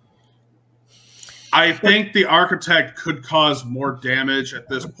 I think the Architect could cause more damage at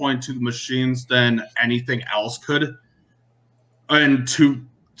this point to the machines than anything else could, and to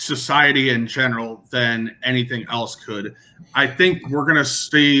society in general than anything else could. I think we're going to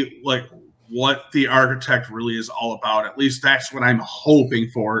see like what the Architect really is all about. At least that's what I'm hoping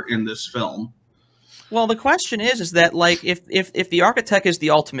for in this film. Well, the question is that like if the Architect is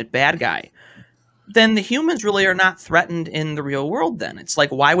the ultimate bad guy, then the humans really are not threatened in the real world. Then it's like,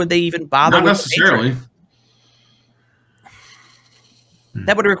 why would they even bother? Not necessarily.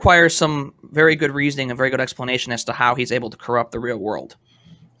 That would require some very good reasoning, a very good explanation as to how he's able to corrupt the real world.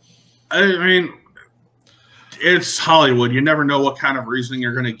 I mean, it's Hollywood. You never know what kind of reasoning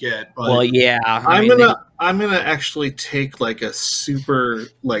you're going to get. But well, yeah, I'm gonna actually take like a super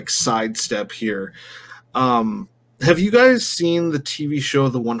like sidestep here. Have you guys seen the TV show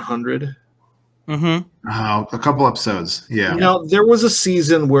The 100? Mm-hmm. A couple episodes. Yeah. Now there was a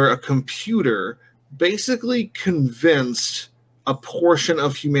season where a computer basically convinced a portion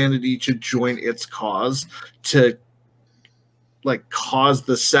of humanity to join its cause to like cause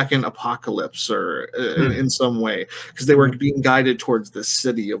the second apocalypse or in some way, because they were being guided towards the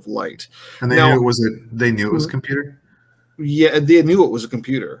city of light. And they knew it was a computer? Yeah, they knew it was a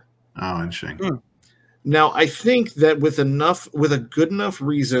computer. Oh, interesting. Now, I think that with a good enough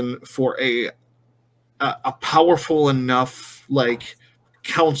reason for a powerful enough like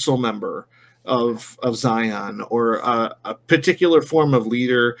council member of Zion or a particular form of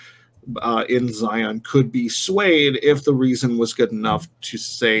leader in Zion could be swayed if the reason was good enough to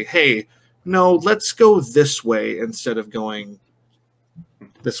say, hey, no, let's go this way instead of going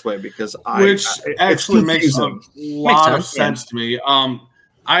this way, because which actually makes a lot of sense to me.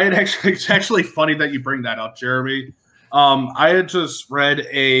 It's actually funny that you bring that up, Jeremy. I had just read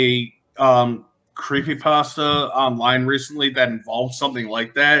a creepypasta online recently that involved something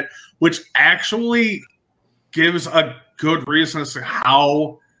like that, which actually gives a good reason as to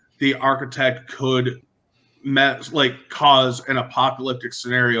how the Architect could cause an apocalyptic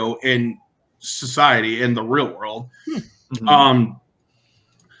scenario in society, in the real world.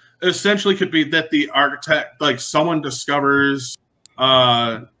 Essentially could be that the Architect, like someone discovers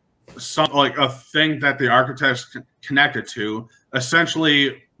some like a thing that the Architect's connected to,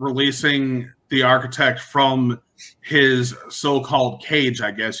 essentially releasing the Architect from his so-called cage, I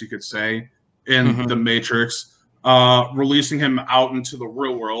guess you could say, in the Matrix, releasing him out into the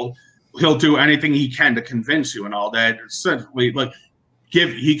real world. He'll do anything he can to convince you and all that. Essentially, like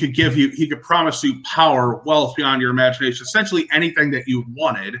he could promise you power, wealth beyond your imagination, essentially anything that you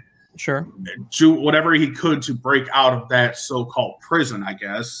wanted. Sure. Do whatever he could to break out of that so-called prison, I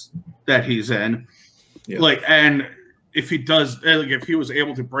guess, that he's in. Yeah. Like, and if he does, like, if he was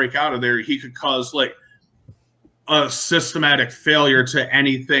able to break out of there, he could cause like a systematic failure to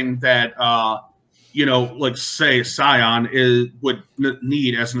anything that, like say Zion would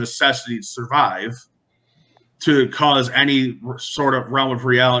need as a necessity to survive, to cause any sort of realm of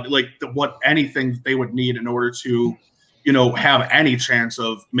reality, like anything they would need in order to, have any chance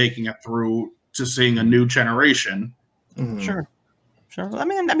of making it through to seeing a new generation. Sure.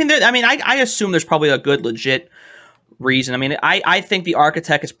 I assume there's probably a good, legit reason. I mean, I think the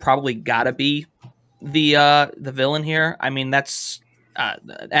Architect has probably got to be the villain here. I mean, that's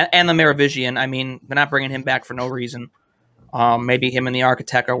and the Merovingian. I mean, they're not bringing him back for no reason. Maybe him and the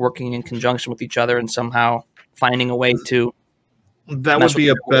Architect are working in conjunction with each other and somehow finding a way to. That would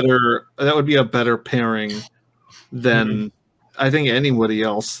be a better pairing than I think anybody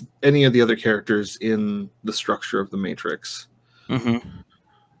else, any of the other characters in the structure of the Matrix.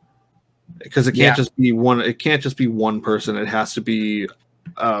 Because it can't just be one. It can't just be one person. It has to be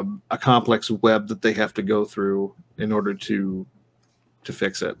a complex web that they have to go through in order to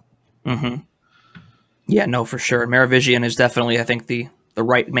fix it. Yeah, no, for sure. Merovingian is definitely, I think, the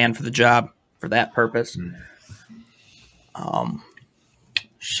right man for the job for that purpose.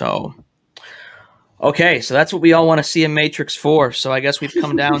 Okay, so that's what we all want to see in Matrix 4. So I guess we've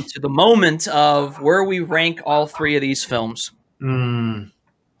come down to the moment of where we rank all three of these films.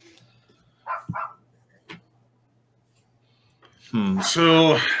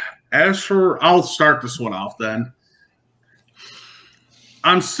 So, I'll start this one off then.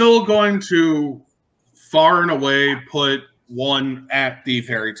 I'm still going to far and away put one at the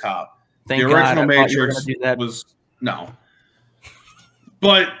very top. Thank the God, original I thought you were Matrix gonna do that. was no.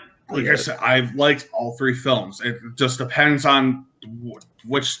 But like I said, I've liked all three films. It just depends on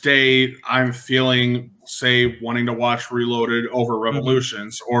which day I'm feeling, say, wanting to watch Reloaded over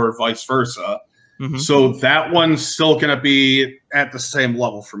Revolutions or vice versa. Mm-hmm. So that one's still going to be at the same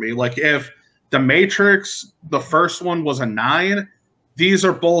level for me. Like if The Matrix, the first one was a 9, these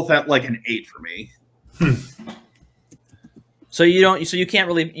are both at like an 8 for me. So you don't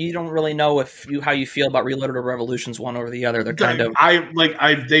really know how you feel about Reloaded or Revolutions one over the other. They're kind of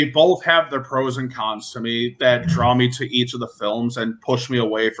they both have their pros and cons to me that draw me to each of the films and push me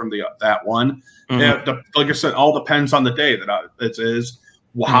away from that one. Mm-hmm. Like I said, all depends on the day that it is,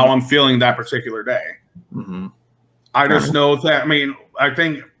 how I'm feeling that particular day. Mm-hmm. I just know that. I mean, I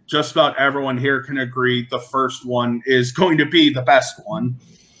think just about everyone here can agree the first one is going to be the best one.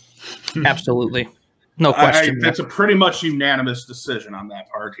 Absolutely. No question. It's a pretty much unanimous decision on that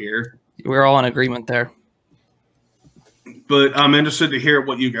part here. We're all in agreement there. But I'm interested to hear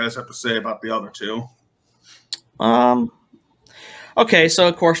what you guys have to say about the other two. Okay, so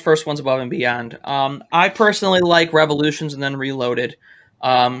of course, first one's Above and Beyond. I personally like Revolutions and then Reloaded.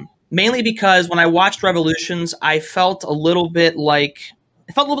 Mainly because when I watched Revolutions, I felt a little bit like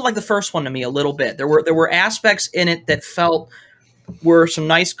the first one to me a little bit. There were aspects in it that were some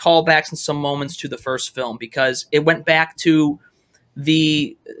nice callbacks and some moments to the first film because it went back to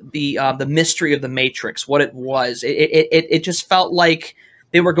the mystery of the Matrix, what it was. It just felt like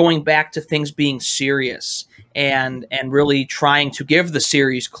they were going back to things being serious and really trying to give the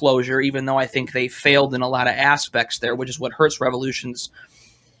series closure, even though I think they failed in a lot of aspects there, which is what hurts Revolutions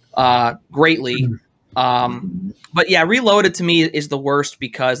greatly. But yeah, Reloaded to me is the worst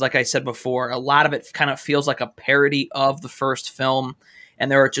because, like I said before, a lot of it kind of feels like a parody of the first film, and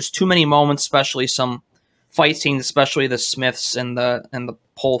there are just too many moments, especially some fight scenes, especially the Smiths and the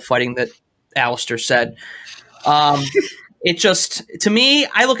pole fighting that Alistair said. It just, to me,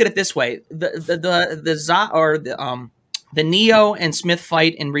 I look at it this way: the Neo and Smith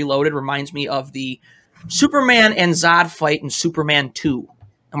fight in Reloaded reminds me of the Superman and Zod fight in Superman 2.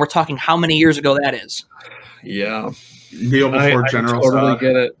 And we're talking how many years ago that is. Yeah. Neo before General totally Zod.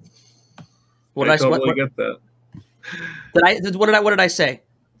 get it. What I totally get that. What did I say?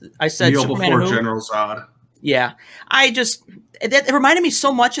 I said Neo Superman before who? General Zod. Yeah. It reminded me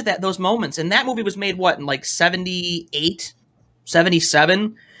so much of those moments. And that movie was made, in like 78,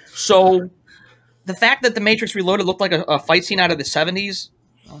 77? So the fact that The Matrix Reloaded looked like a fight scene out of the 70s,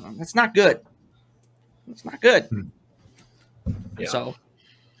 that's not good. It's not good. Yeah. So...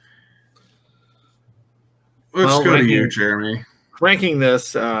 Let's go to you, Jeremy. Ranking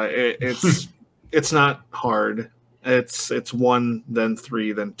this, it's not hard. It's 1, then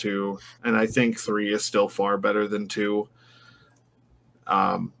 3, then 2, and I think 3 is still far better than 2.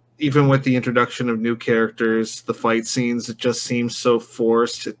 Even with the introduction of new characters, the fight scenes, it just seems so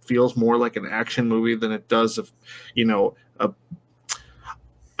forced. It feels more like an action movie than it does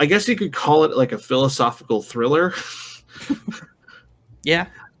I guess you could call it like a philosophical thriller. Yeah.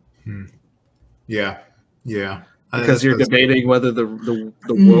 Yeah. Yeah. Because you're debating whether the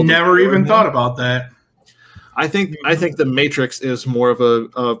world. Never even thought about that. I think The Matrix is more of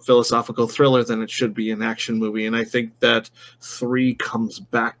a philosophical thriller than it should be an action movie, and I think that 3 comes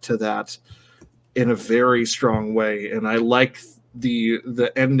back to that in a very strong way. And I like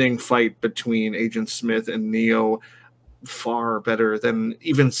the ending fight between Agent Smith and Neo far better than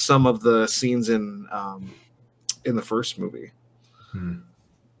even some of the scenes in the first movie.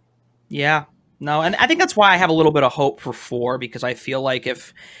 Yeah. No, and I think that's why I have a little bit of hope for 4, because I feel like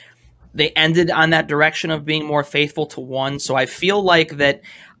if they ended on that direction of being more faithful to 1, so I feel like that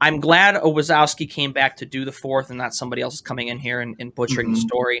I'm glad Wazowski came back to do the 4th and not somebody else is coming in here and butchering the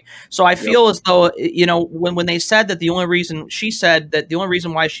story. So I feel as though, when they said that she said that the only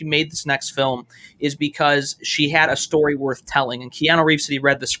reason why she made this next film is because she had a story worth telling, and Keanu Reeves said he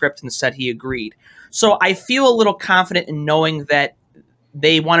read the script and said he agreed. So I feel a little confident in knowing that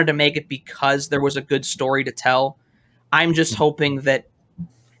they wanted to make it because there was a good story to tell. I'm just hoping that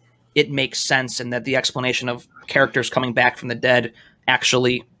it makes sense and that the explanation of characters coming back from the dead,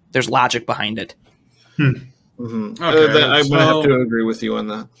 actually, there's logic behind it. Mm-hmm. Okay, I'm going to have to agree with you on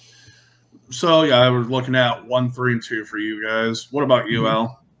that. So, yeah, we're looking at 1, 3, and 2 for you guys. What about you,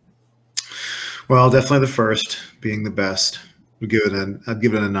 Al? Well, definitely the first being the best. I'd give it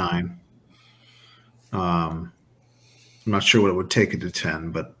a 9. I'm not sure what it would take it to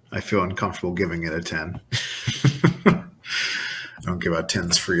 10, but I feel uncomfortable giving it a 10. don't give out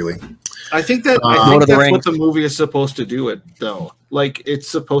 10s freely. I think that's what the movie is supposed to do. It though, like it's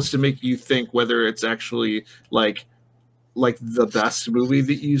supposed to make you think whether it's actually like the best movie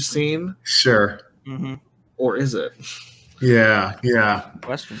that you've seen. Sure. Mm-hmm. Or is it? Yeah.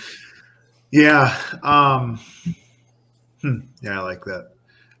 Question. Yeah. Yeah, I like that.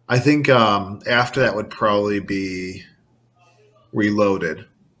 I think after that would probably be Reloaded.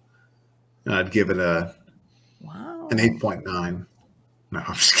 And I'd give it an 8.9. No,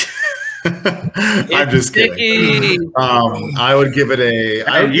 I'm just kidding. I'm just kidding. I would give it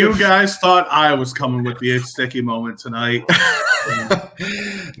a. You guys thought I was coming with the sticky moment tonight.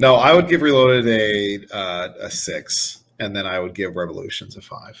 No, I would give Reloaded a 6, and then I would give Revolutions a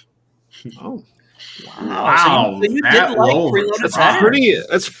 5. Oh, wow! So you did like Reloaded.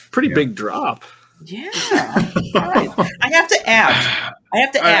 That's pretty big drop. Yeah. All right. I have to ask.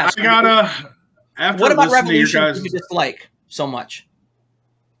 I gotta. What about Revolution did you dislike so much?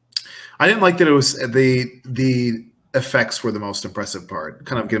 I didn't like that it was the effects were the most impressive part.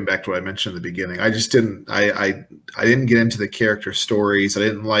 Kind of getting back to what I mentioned in the beginning. I just didn't. I didn't get into the character stories. I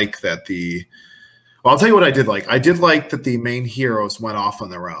didn't like that Well, I'll tell you what I did like. I did like that the main heroes went off on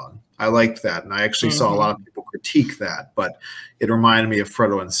their own. I liked that, and I actually saw a lot of people critique that, but it reminded me of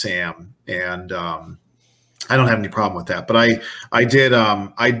Frodo and Sam, and I don't have any problem with that. But I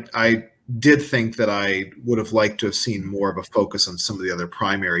did think that I would have liked to have seen more of a focus on some of the other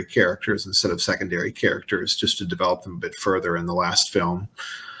primary characters instead of secondary characters, just to develop them a bit further in the last film.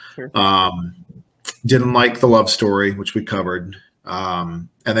 Sure. Didn't like the love story, which we covered. And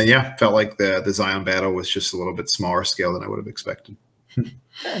then, felt like the Zion battle was just a little bit smaller scale than I would have expected.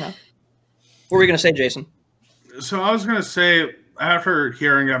 Fair enough. What were you going to say, Jason? So I was going to say, after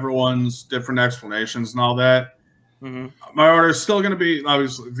hearing everyone's different explanations and all that, my order is still going to be,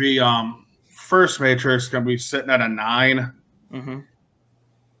 obviously, the first Matrix going to be sitting at a 9.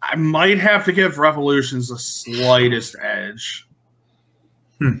 I might have to give Revolutions the slightest edge.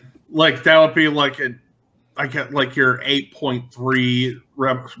 Like, that would be like your 8.3,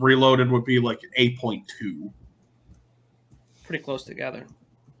 Reloaded would be like 8.2. Pretty close together.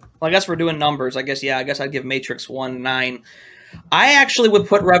 Well, I guess we're doing numbers. I guess I'd give Matrix 1 9. I actually would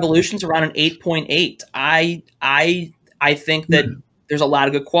put Revolutions around an 8.8. I think that there's a lot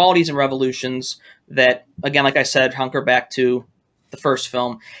of good qualities in Revolutions that, again, like I said, hunker back to the first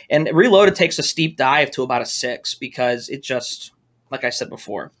film. And Reloaded takes a steep dive to about a 6 because it just, like I said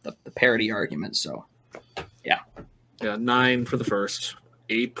before, the parody argument. So, yeah. Yeah, 9 for the first,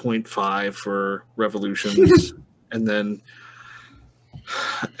 8.5 for Revolutions, and then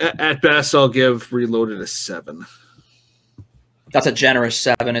at best I'll give Reloaded a 7. That's a generous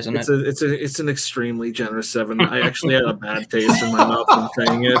 7, isn't it? It's an extremely generous 7. I actually had a bad taste in my mouth from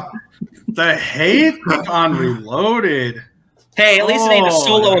saying it. The hate on Reloaded. Hey, at least it ain't a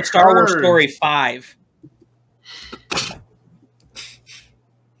Solo Star Wars Story 5.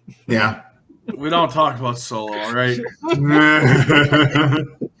 Yeah. We don't talk about Solo, all right?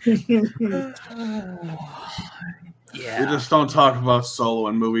 Yeah. We just don't talk about Solo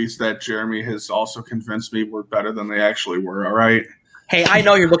in movies that Jeremy has also convinced me were better than they actually were, all right? Hey, I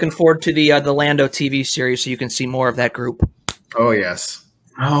know you're looking forward to the Lando TV series so you can see more of that group. Oh, yes.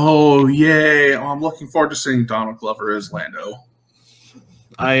 Oh, yay. Oh, I'm looking forward to seeing Donald Glover as Lando.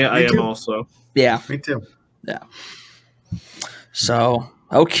 I am also. Yeah. Me too. Yeah. So,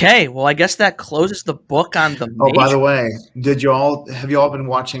 okay. Well, I guess that closes the book on the Oh, by the way, have you all been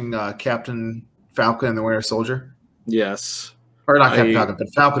watching Captain Falcon and the Winter Soldier? Yes. Or not Captain Falcon,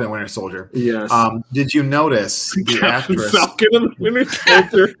 but Falcon and Winter Soldier. Yes. Did you notice the Captain actress? Falcon and the Winter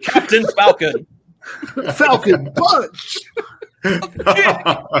Soldier. Captain Falcon. Falcon Punch.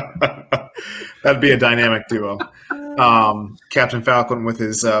 That'd be a dynamic duo. Captain Falcon with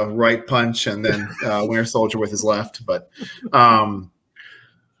his right punch, and then Winter Soldier with his left. But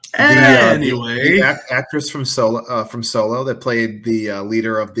anyway, the actress from Solo that played the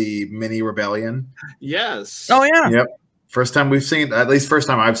leader of the mini rebellion. Yes. Oh yeah. Yep. First time I've seen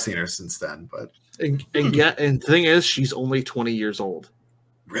her since then. But and the thing is, she's only 20 years old.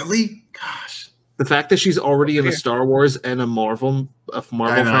 Really? Gosh. The fact that she's already in a Star Wars and a Marvel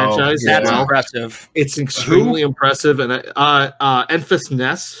franchise, that's impressive. It's extremely impressive. And Enfys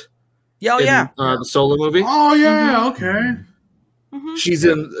Nest. Yeah, the Solo movie. Oh yeah, okay. Mm-hmm. She's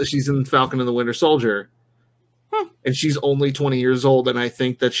in Falcon and the Winter Soldier, and she's only 20 years old. And I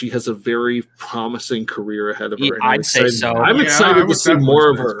think that she has a very promising career ahead of her. And I'd say so. I'm excited to see more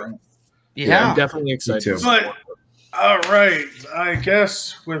of her. Yeah, I'm definitely excited. But all right, I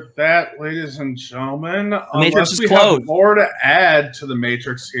guess with that, ladies and gentlemen, Matrix unless we closed. have more to add to the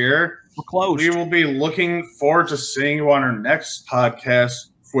Matrix here, We're closed. We will be looking forward to seeing you on our next podcast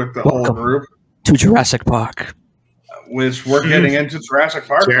with the whole group. To Jurassic Park. Which we're getting into Jurassic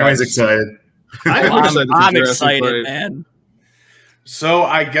Park. Jeremy's excited. I'm excited, man. So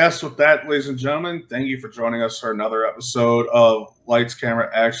I guess with that, ladies and gentlemen, thank you for joining us for another episode of Lights,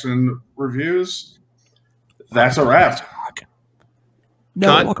 Camera, Action Reviews. That's a wrap.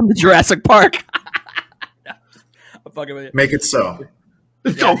 No, welcome to Jurassic Park. I'm fucking with you. Make it so.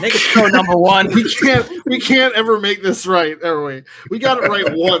 Yeah, make it so number one. We can't ever make this right, are we? We got it right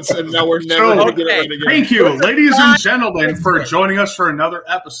once, and now we're never going to get it right again. Thank you, ladies and gentlemen, for joining us for another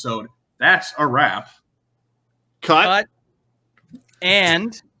episode. That's a wrap. Cut.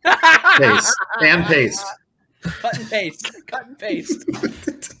 And paste. And paste. Cut and paste. Cut and paste.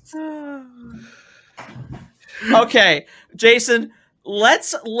 Okay, Jason,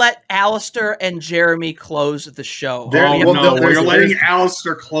 let's let Alistair and Jeremy close the show. We're letting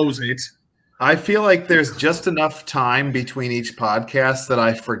Alistair close it. I feel like there's just enough time between each podcast that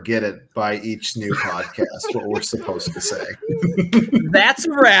I forget it by each new podcast what we're supposed to say. That's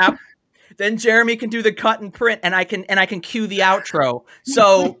a wrap. Then Jeremy can do the cut and print, and I can cue the outro.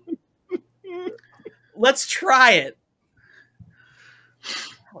 So let's try it.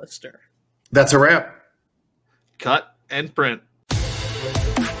 Alistair. That's a wrap. Cut and print.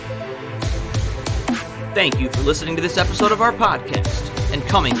 Thank you for listening to this episode of our podcast. And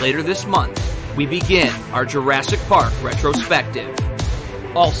coming later this month, we begin our Jurassic Park retrospective.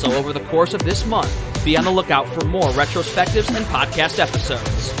 Also, over the course of this month, be on the lookout for more retrospectives and podcast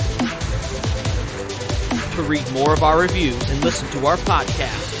episodes. To read more of our reviews and listen to our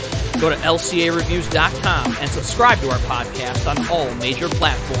podcast, go to lcareviews.com and subscribe to our podcast on all major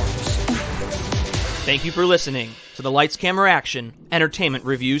platforms. Thank you for listening to the Lights, Camera, Action Entertainment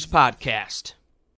Reviews podcast.